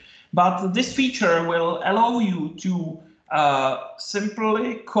language. But this feature will allow you to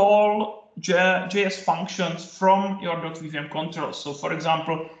simply call JS functions from your .vvm control. So for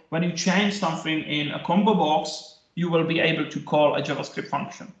example, when you change something in a combo box, you will be able to call a JavaScript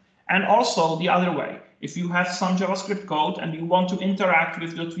function. And also the other way, if you have some JavaScript code and you want to interact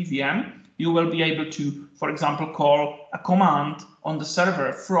with .vvm, you will be able to, for example, call a command on the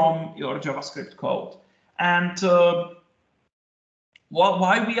server from your JavaScript code. And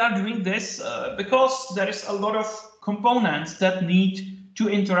why we are doing this? Because there is a lot of components that need to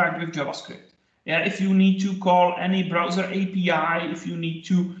interact with JavaScript. Yeah, if you need to call any browser API, if you need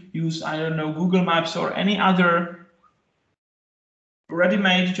to use, I don't know, Google Maps or any other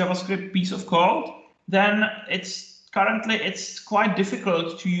ready-made JavaScript piece of code, then currently it's quite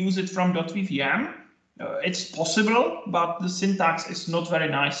difficult to use it from .vvm. It's possible, but the syntax is not very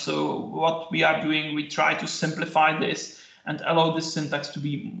nice. So what we are doing, we try to simplify this and allow this syntax to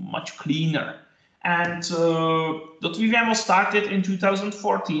be much cleaner. And .vvm was started in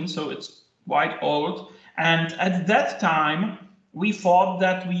 2014, so it's quite old. And at that time, we thought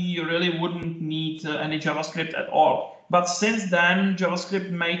that we really wouldn't need any JavaScript at all. But since then, JavaScript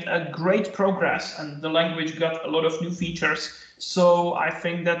made a great progress and the language got a lot of new features. So I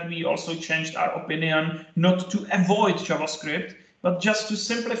think that we also changed our opinion not to avoid JavaScript, but just to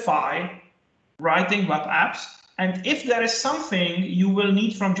simplify writing web apps. And if there is something you will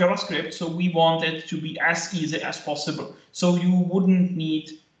need from JavaScript, so we want it to be as easy as possible. So you wouldn't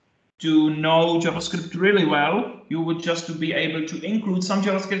need to know JavaScript really well. You would just to be able to include some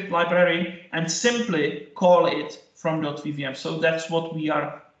JavaScript library and simply call it from .vvm. So that's what we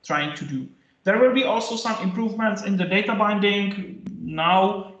are trying to do. There will be also some improvements in the data binding.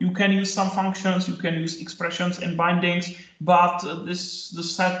 Now you can use some functions, you can use expressions in bindings, but the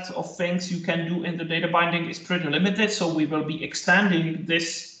set of things you can do in the data binding is pretty limited. So we will be extending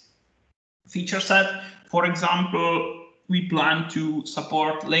this feature set. For example, we plan to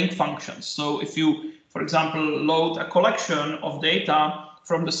support link functions. So if you, for example, load a collection of data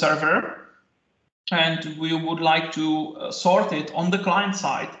from the server and we would like to sort it on the client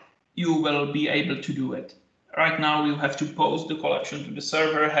side, you will be able to do it. Right now, you have to post the collection to the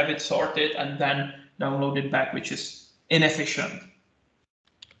server, have it sorted, and then download it back, which is inefficient.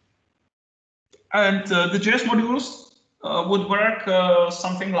 And the JS modules would work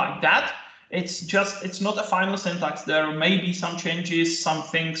something like that. It's not a final syntax. There may be some changes, some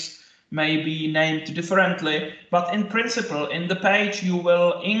things may be named differently, but in principle, in the page, you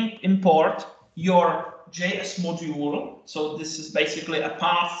will import your JS module. So this is basically a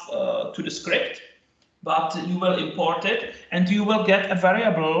path to the script, but you will import it and you will get a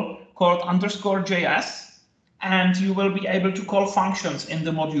variable called _JS, and you will be able to call functions in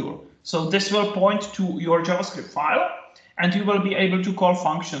the module. So this will point to your JavaScript file and you will be able to call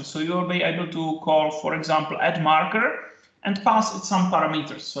functions. So you will be able to call, for example, add marker and pass it some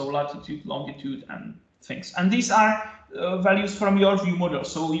parameters. So latitude, longitude, and things. And these are values from your view model.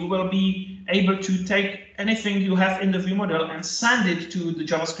 So you will be able to take anything you have in the view model and send it to the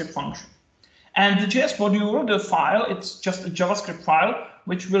JavaScript function. And the JS module, the file, it's just a JavaScript file,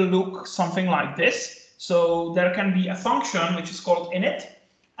 which will look something like this. So there can be a function which is called init,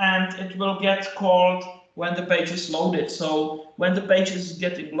 and it will get called when the page is loaded. So when the page is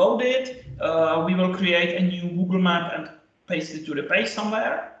getting loaded, we will create a new Google map and paste it to the page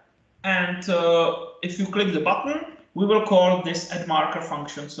somewhere. And if you click the button, we will call this add marker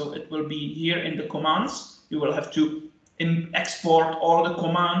function. So it will be here in the commands. You will have to export all the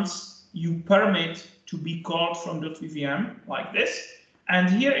commands you permit to be called from .vvm like this. And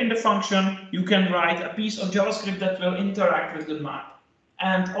here in the function, you can write a piece of JavaScript that will interact with the map.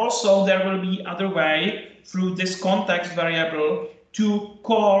 And also there will be other way through this context variable to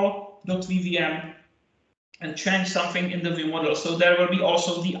call .vvm and change something in the view model. So there will be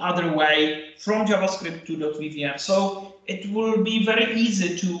also the other way from JavaScript to .vvm. So it will be very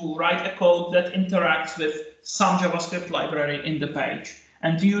easy to write a code that interacts with some JavaScript library in the page.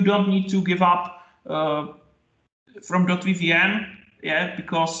 And you don't need to give up from .vvm,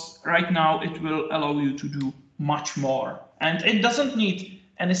 because right now it will allow you to do much more. And it doesn't need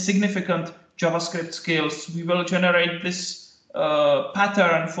any significant JavaScript skills. We will generate this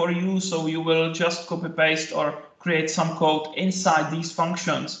pattern for you, so you will just copy paste or create some code inside these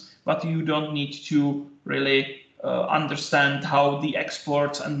functions, but you don't need to really understand how the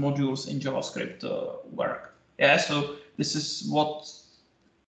exports and modules in JavaScript work. So this is what,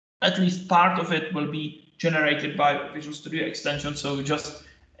 at least part of it will be generated by Visual Studio Extension. So we just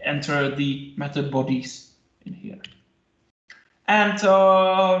enter the method bodies in here. And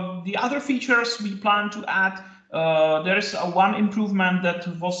the other features we plan to add, there is one improvement that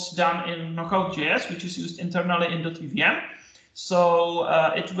was done in Knockout.js, which is used internally in .vvm. So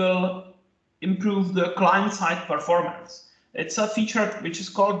it will improve the client-side performance. It's a feature which is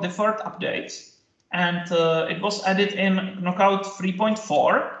called deferred updates, and it was added in Knockout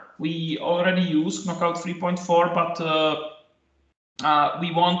 3.4. We already use Knockout 3.4, but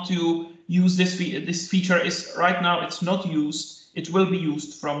we want to use this. This feature is right now it's not used. It will be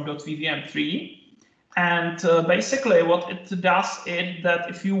used from .vvm 3. And basically what it does is that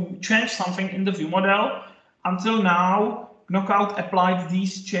if you change something in the view model, until now, Knockout applied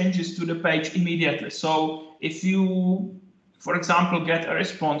these changes to the page immediately. So if you, for example, get a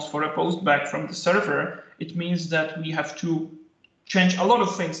response for a post back from the server, it means that we have to change a lot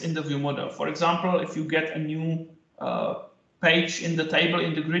of things in the view model. For example, if you get a new page in the table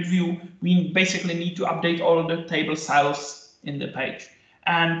in the grid view, we basically need to update all the table cells in the page.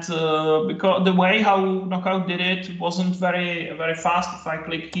 And because the way how Knockout did it wasn't very fast. If I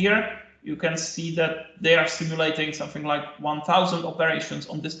click here, you can see that they are simulating something like 1,000 operations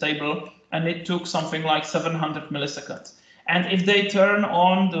on this table, and it took something like 700 milliseconds. And if they turn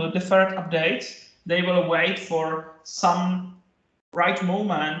on the deferred updates, they will wait for some right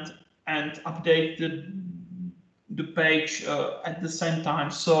moment and update the page at the same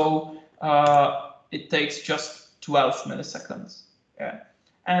time. So it takes just 12 milliseconds.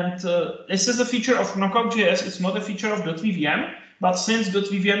 And this is a feature of Knockout.js. It's not a feature of DotVVM. But since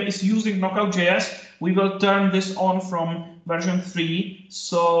DotVVM is using Knockout.js, we will turn this on from version 3.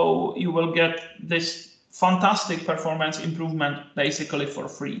 So you will get this fantastic performance improvement basically for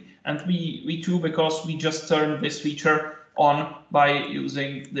free. And we too, because we just turned this feature on by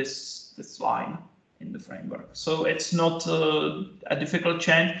using this line in the framework. So it's not a difficult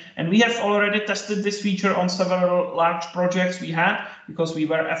change. And we have already tested this feature on several large projects we had, because we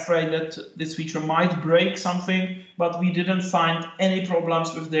were afraid that this feature might break something, but we didn't find any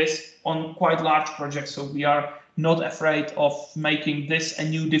problems with this on quite large projects. So we are not afraid of making this a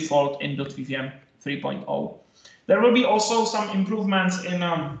new default in .vvm 3.0. There will be also some improvements in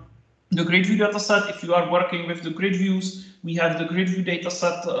the grid view dataset. If you are working with the grid views, we have the grid view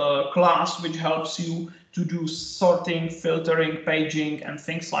dataset class, which helps you to do sorting, filtering, paging, and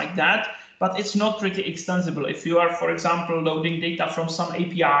things like that. But it's not pretty extensible. If you are, for example, loading data from some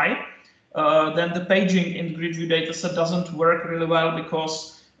API, then the paging in grid view dataset doesn't work really well,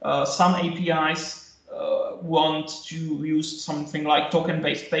 because some APIs want to use something like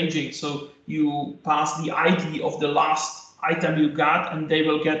token-based paging. So you pass the ID of the last item you got, and they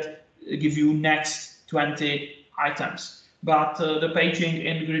will give you next 20 items. But the paging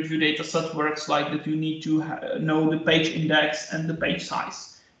in grid view dataset works like that. You need to know the page index and the page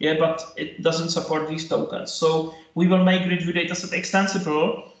size. Yeah, but it doesn't support these tokens. So we will make grid view dataset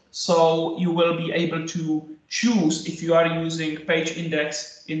extensible. So you will be able to choose if you are using page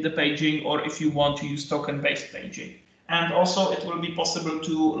index in the paging, or if you want to use token-based paging. And also it will be possible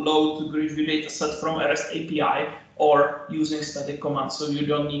to load the grid view dataset from REST API or using static commands. So you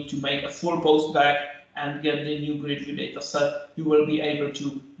don't need to make a full post back and get the new grid view dataset. You will be able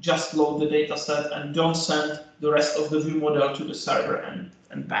to just load the dataset and don't send the rest of the view model to the server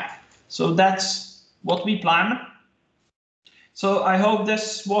and back. So that's what we plan. So I hope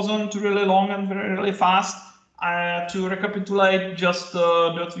this wasn't really long and really fast. To recapitulate, just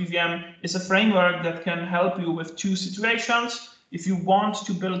 .vvm is a framework that can help you with two situations. If you want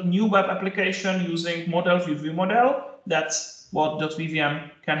to build new web application using model viewmodel, that's what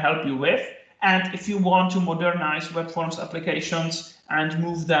 .vvm can help you with. And if you want to modernize web forms applications and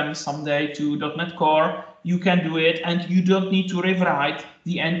move them someday to .NET Core, you can do it, and you don't need to rewrite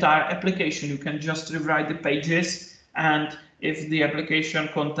the entire application. You can just rewrite the pages, and if the application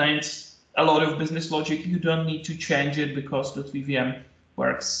contains a lot of business logic, you don't need to change it, because .vvm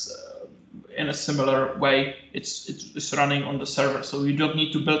works in a similar way. It's running on the server, so you don't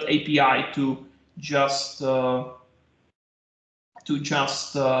need to build API to just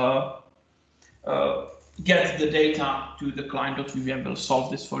get the data to the client. .vvm will solve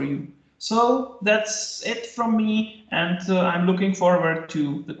this for you. So that's it from me, and I'm looking forward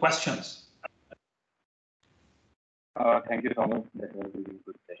to the questions. Thank you, Thomas. That was a really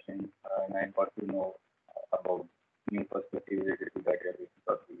good session, and I got to know about new perspectives related to that.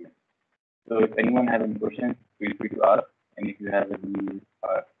 So if anyone has any questions, feel free to ask. And if you have any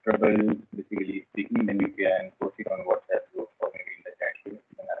trouble basically speaking, then you can post it on WhatsApp group or maybe in the chat here,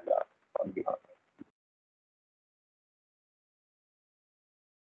 and I'll ask on behalf of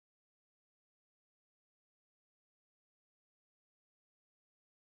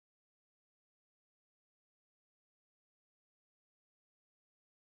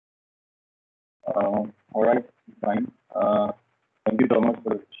all right, fine. Thank you, Thomas,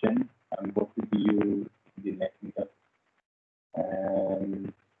 for the session. I hope to see you in the next meetup.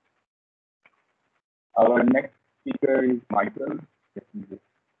 And our next speaker is Michal. Let me just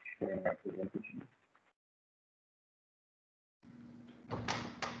share my presentation.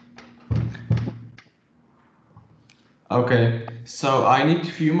 Okay, so I need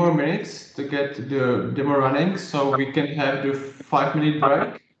a few more minutes to get the demo running, so we can have the 5-minute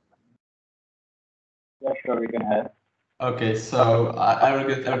break. Yeah, sure, we can have. Okay, so I will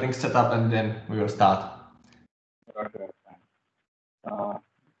get everything set up and then we will start. Okay.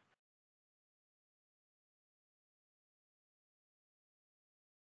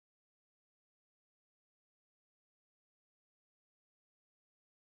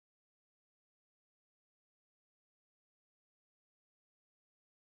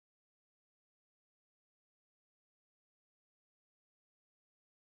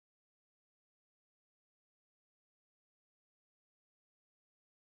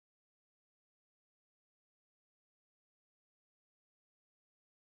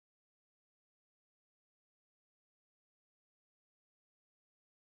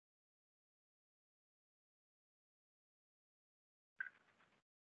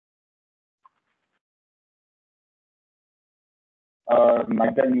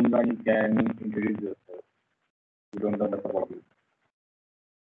 Michal, meanwhile, you can introduce yourself. You don't know about you.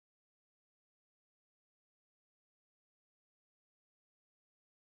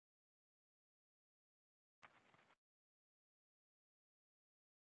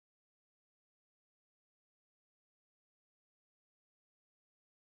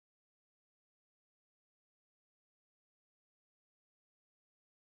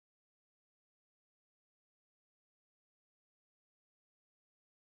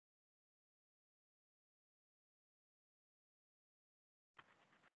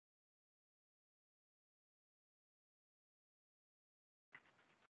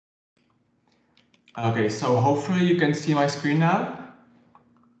 Okay, so hopefully you can see my screen now.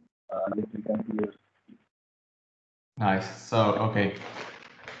 Yes, we can see your. Nice. So, okay.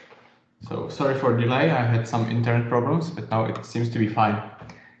 So sorry for delay. I had some internet problems, but now it seems to be fine.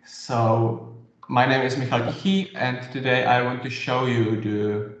 So my name is Michal Tichy, and today I want to show you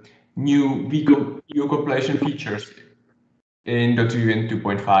the new view compilation features in DotVVM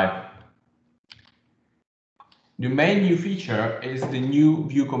 2.5. The main new feature is the new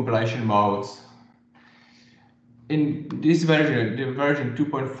view compilation modes. In this version, the version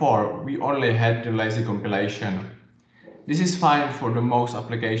 2.4, we only had the lazy compilation. This is fine for the most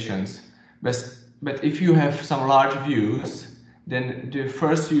applications, but if you have some large views, then the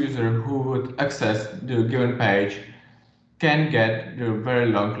first user who would access the given page can get the very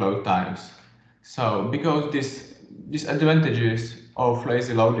long load times. So because these disadvantages of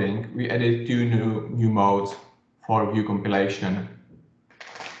lazy loading, we added two new modes for view compilation.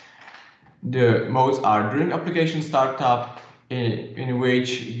 The modes are during application startup, in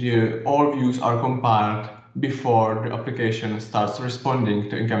which all views are compiled before the application starts responding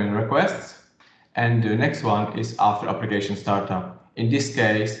to incoming requests. And the next one is after application startup. In this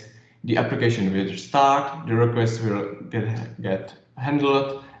case, the application will start, the request will get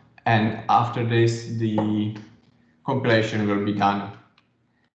handled, and after this, the compilation will be done.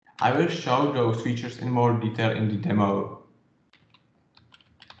 I will show those features in more detail in the demo.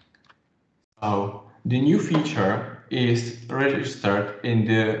 So the new feature is registered in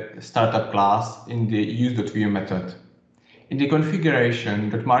the startup class in the use.view method. In the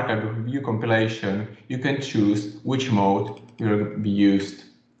configuration.markup.view compilation, you can choose which mode will be used.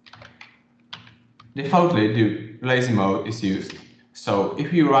 Defaultly, the lazy mode is used. So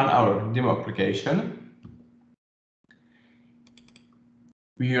if you run our demo application,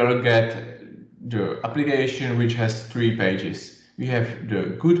 we will get the application which has 3 pages. We have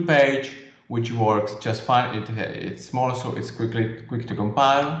the good page, which works just fine. It's small, so it's quick to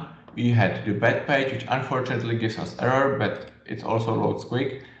compile. We had the bad page, which unfortunately gives us error, but it also loads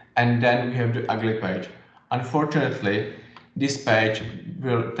quick. And then we have the ugly page. Unfortunately, this page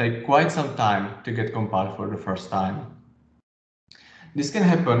will take quite some time to get compiled for the first time. This can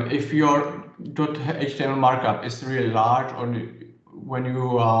happen if your .html markup is really large or when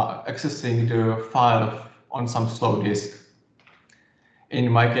you are accessing the file on some slow disk.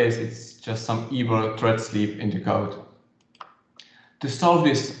 In my case, it's just some evil thread sleep in the code. To solve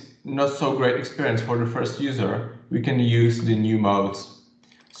this not so great experience for the first user, we can use the new modes.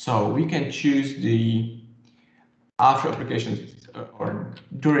 So we can choose the after application or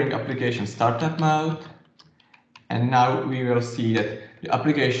during application startup mode. And now we will see that the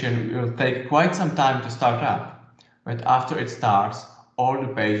application will take quite some time to start up, but after it starts, all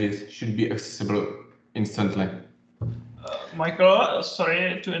the pages should be accessible instantly. Michael,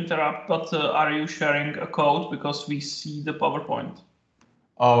 sorry to interrupt, but are you sharing a code because we see the PowerPoint?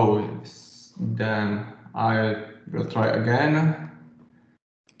 Oh, then I will try again.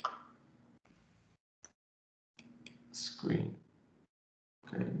 Screen.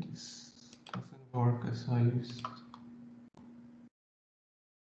 Okay, this doesn't work as I used.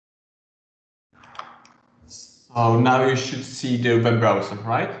 So now you should see the web browser,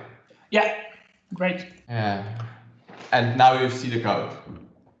 right? Yeah, great. Yeah. And now you see the code.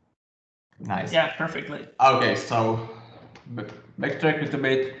 Nice. Yeah, perfectly. Okay, so backtrack a little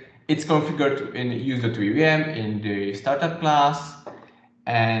bit. It's configured in use.vvm in the startup class,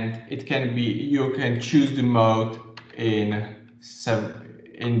 and it can be, you can choose the mode in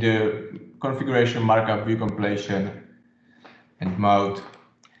the configuration markup view compilation and mode.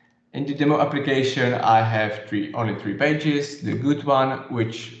 In the demo application, I have only three pages. The good one,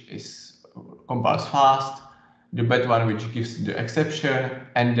 which compiles fast, the bad one, which gives the exception,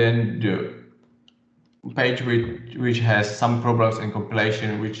 and then the page which has some problems in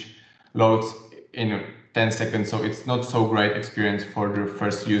compilation, which loads in 10 seconds, so it's not so great experience for the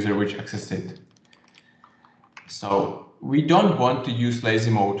first user which accesses it. So we don't want to use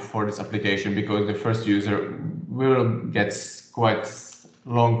lazy mode for this application because the first user will get quite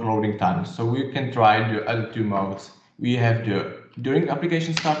long loading time. So we can try the other two modes. We have the during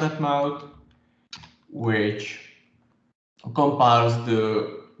application startup mode, which compiles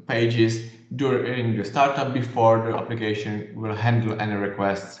the pages during the startup before the application will handle any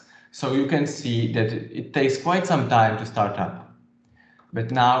requests. So you can see that it takes quite some time to start up.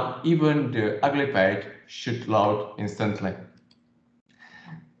 But now even the ugly page should load instantly.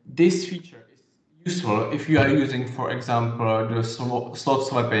 This feature is useful if you are using, for example, the slot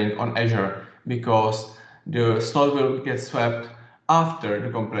swapping on Azure, because the slot will get swapped after the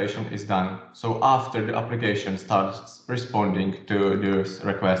compilation is done, so after the application starts responding to those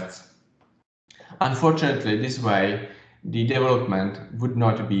requests. Unfortunately, this way, the development would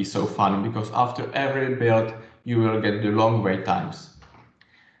not be so fun because after every build, you will get the long wait times.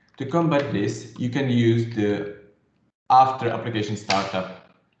 To combat this, you can use the after application startup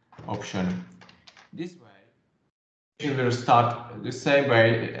option. This way, it will start the same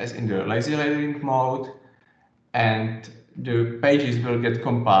way as in the lazy loading mode, and the pages will get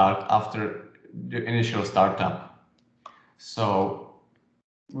compiled after the initial startup. So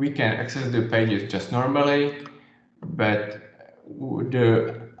we can access the pages just normally, but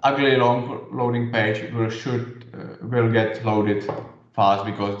the ugly long loading page will get loaded fast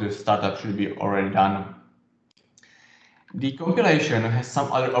because the startup should be already done. The compilation has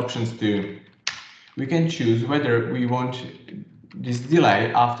some other options too. We can choose whether we want this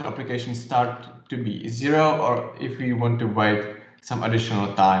delay after application start to be 0 or if we want to wait some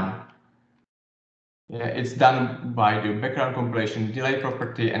additional time. It's done by the background compilation delay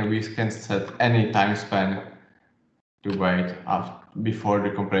property, and we can set any time span to wait before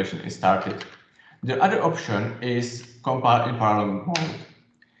the compilation is started. The other option is compile in parallel mode.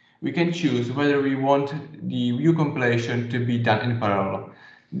 We can choose whether we want the view compilation to be done in parallel.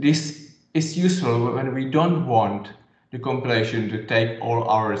 This is useful when we don't want the compilation to take all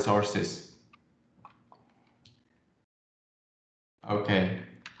our resources. Okay.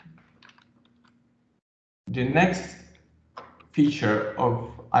 The next feature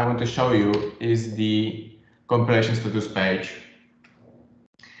I want to show you is the compilation status page.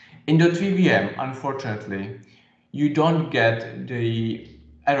 In DotVVM, unfortunately, you don't get the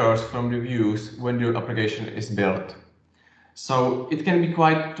errors from the views when the application is built. So it can be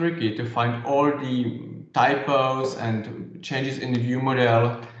quite tricky to find all the typos and changes in the view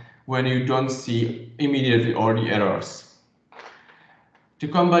model when you don't see immediately all the errors. To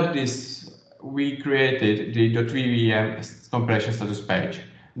combat this, we created the DotVVM compilation status page.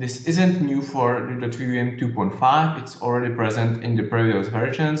 This isn't new for the DotVVM 2.5, it's already present in the previous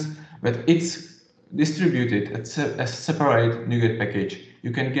versions, but it's distributed as a separate NuGet package. You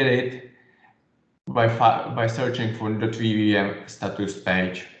can get it by searching for the DotVVM status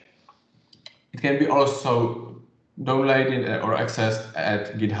page. It can be also downloaded or accessed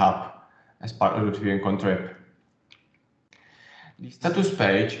at GitHub as part of the DotVVM contrib. The status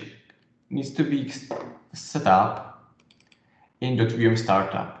page needs to be set up in DotVVM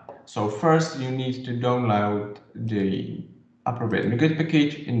startup. So first you need to download the appropriate NuGet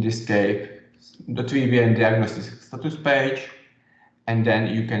package, in this case DotVVM diagnostic status page, and then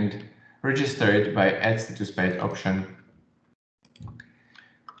you can register it by add status page option.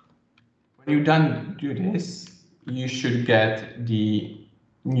 When you done do this, you should get the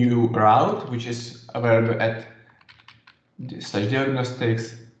new route, which is available at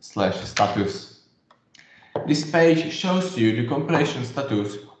 /diagnostics/status. This page shows you the compilation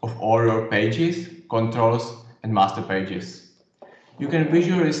status of all your pages, controls, and master pages. You can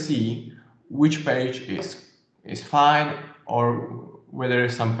visually see which page is fine or whether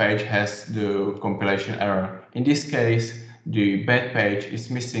some page has the compilation error. In this case, the bad page is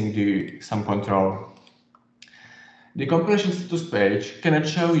missing some control. The compilation status page cannot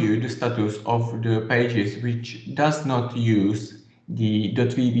show you the status of the pages which does not use the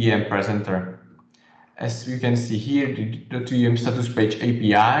 .vvm presenter. As you can see here, the .vvm status page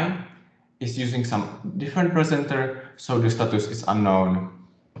API is using some different presenter, so the status is unknown.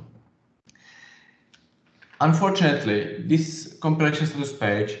 Unfortunately, this compilation status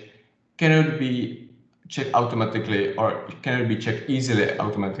page cannot be checked automatically or cannot be checked easily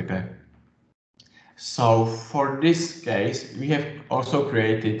automatically. So for this case, we have also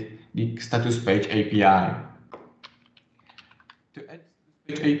created the status page API. To add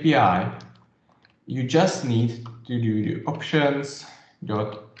status page API, you just need to do the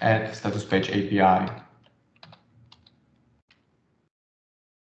options.add status page API.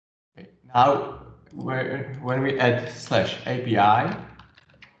 Okay. Now, when we add /API,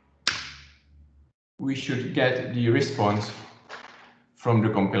 we should get the response from the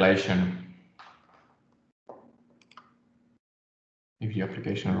compilation. If the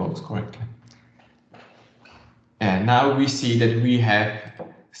application loads correctly. And now we see that we have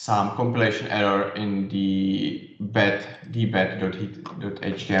some compilation error in the dbat.html.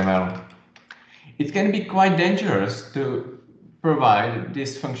 It can be quite dangerous to provide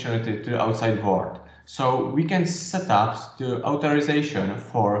this functionality to the outside world. So we can set up the authorization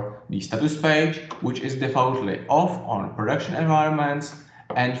for the status page, which is defaultly off on production environments,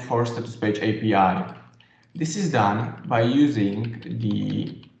 and for status page API. This is done by using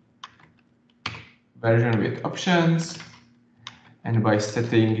the version with options and by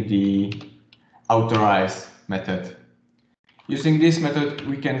setting the authorize method. Using this method,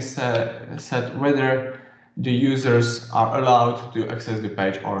 we can set whether the users are allowed to access the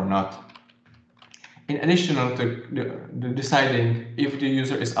page or not. In addition to the deciding if the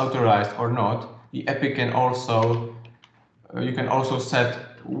user is authorized or not, the API can also you can also set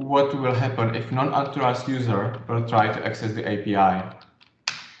what will happen if non-authorized user will try to access the API.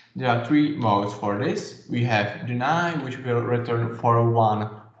 There are three modes for this. We have deny, which will return 401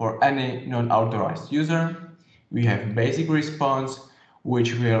 for any non-authorized user. We have basic response,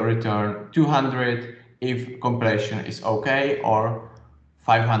 which will return 200 if compilation is okay, or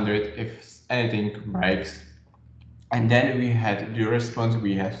 500 if anything breaks. And then we had the response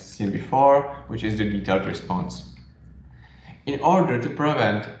we have seen before, which is the detailed response. In order to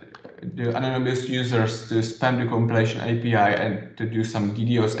prevent the anonymous users to spam the compilation API and to do some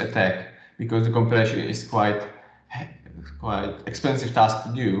DDoS attack, because the compilation is quite expensive task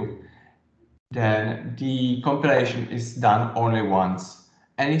to do, then the compilation is done only once.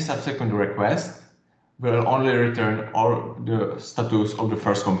 Any subsequent request will only return all the status of the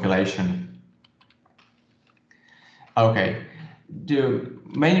first compilation. Okay, the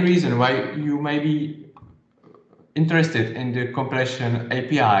main reason why you may be interested in the compilation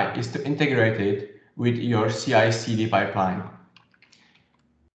API is to integrate it with your CI/CD pipeline.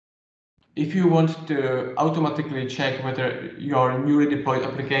 If you want to automatically check whether your newly deployed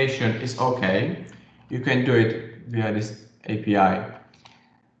application is okay, you can do it via this API.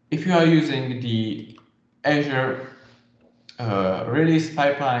 If you are using the Azure release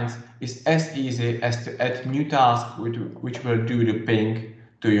pipelines, it's as easy as to add new task which will do the ping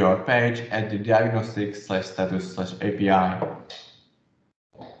to your page at the diagnostic/status/API.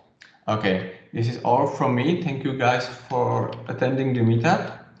 Okay, this is all from me. Thank you guys for attending the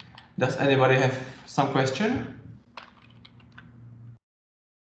meetup. Does anybody have some question?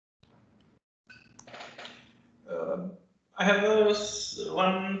 I have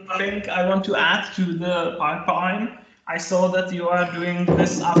one thing I want to add to the pipeline. I saw that you are doing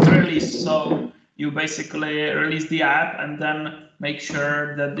this after release, so you basically release the app and then make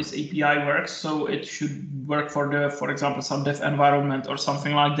sure that this API works. So it should work for example, some dev environment or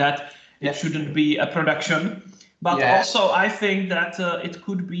something like that. It shouldn't be a production. But also, I think that it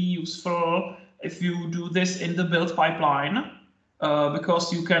could be useful if you do this in the build pipeline,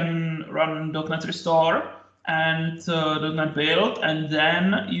 because you can run .NET Restore and .NET Build, and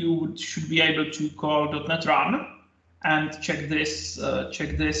then you should be able to call .NET Run and check this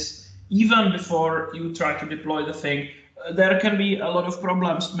even before you try to deploy the thing. There can be a lot of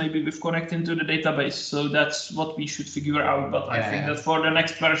problems maybe with connecting to the database, so that's what we should figure out. But I think that for the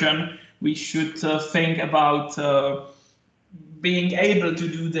next version, we should think about being able to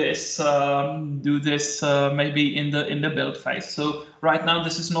do this maybe in the build phase. So right now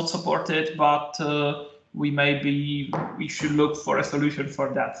this is not supported, but we should look for a solution for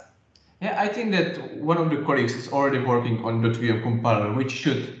that. Yeah, I think that one of the colleagues is already working on .vm compiler, which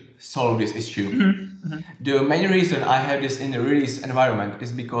should solve this issue. The main reason I have this in the release environment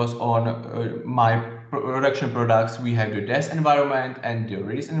is because on my production products we have the dev environment and the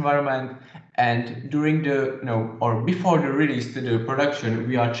release environment, and during the or before the release to the production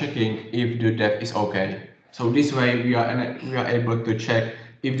we are checking if the dev is okay. So this way we are able to check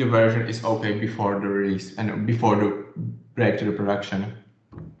if the version is okay before the release and before the break to the production.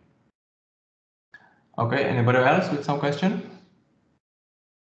 Okay, anybody else with some question?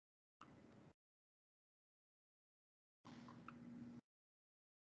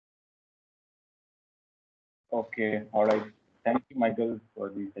 Okay, all right. Thank you, Michael, for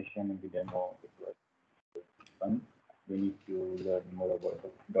the session and the demo. It was fun. We need to learn more about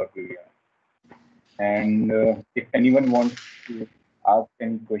 .vvm. And if anyone wants to ask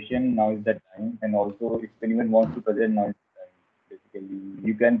any question, now is the time. And also, if anyone wants to present, now is the time. Basically,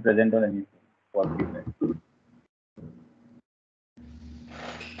 you can present on anything for feedback.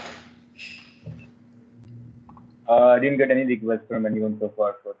 I didn't get any requests from anyone so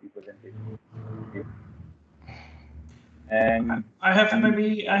far for the presentation. Okay. And I have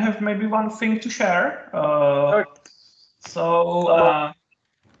maybe one thing to share. So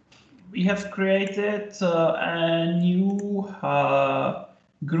we have created a new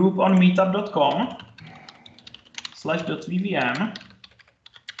group on meetup.com/.vvm.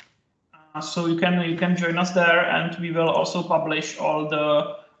 So you can join us there, and we will also publish all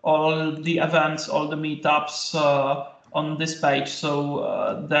the events, all the meetups on this page, so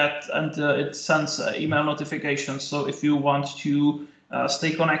it sends email notifications. So if you want to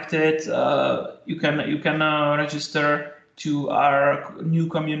stay connected, you can register to our new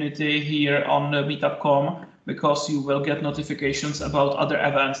community here on meetup.com, because you will get notifications about other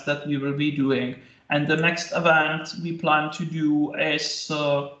events that we will be doing. And the next event we plan to do is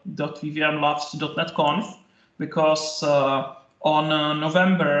 .vvm loves .NET Conf, because on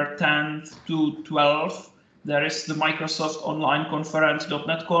November 10th to 12th, there is the Microsoft online conference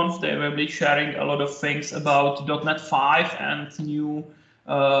 .NET Conf. They will be sharing a lot of things about .NET 5 and new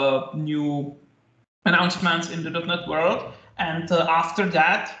announcements in the .NET world. And after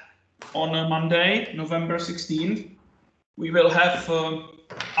that, on a Monday, November 16th, we will have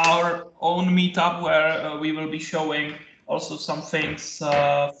our own meetup where we will be showing also some things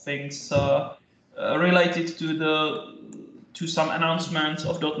related to some announcements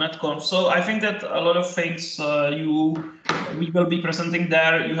of .NET Conf. So I think that a lot of things we will be presenting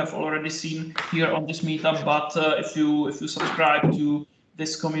there you have already seen here on this meetup. But if you subscribe to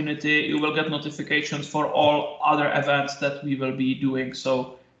this community, you will get notifications for all other events that we will be doing.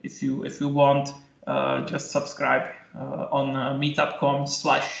 So if you want, just subscribe on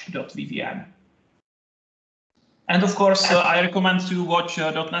meetup.com/.vvm. And of course, I recommend to watch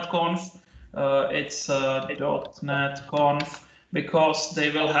 .NET Conf. It's .NET Conf, because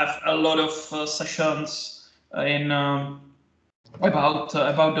they will have a lot of sessions in about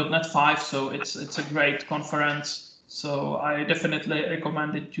 .NET 5. So it's a great conference. So I definitely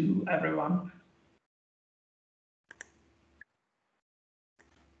recommend it to everyone.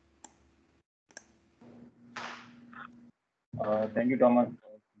 Thank you, Thomas,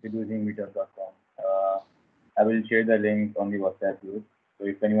 for introducing Meetup.com. I will share the link on the WhatsApp group. So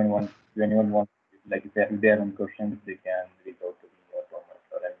if anyone wants, like if they have any questions, they can reach out to me or Thomas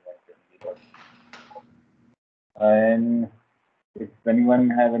or anyone can reach out. And if anyone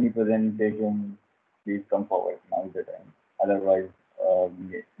have any presentation, please come forward. Now is the time. Otherwise,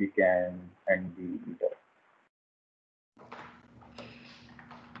 we can end the meetup.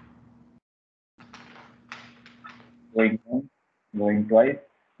 Going twice.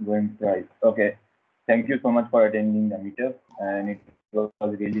 Okay. Thank you so much for attending the meetup, and it was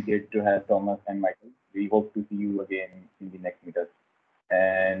really great to have Thomas and Michal. We hope to see you again in the next meetup.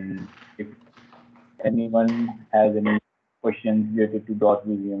 And if anyone has any questions related to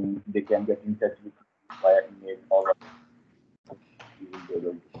 .vvm, they can get in touch with you via email or we will be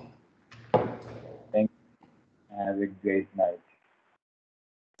able to. Thank you. Have a great night.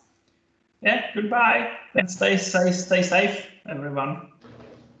 Yeah, goodbye, and stay safe, everyone.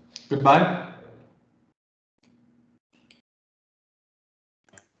 Goodbye.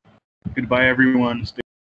 Goodbye, everyone. Stay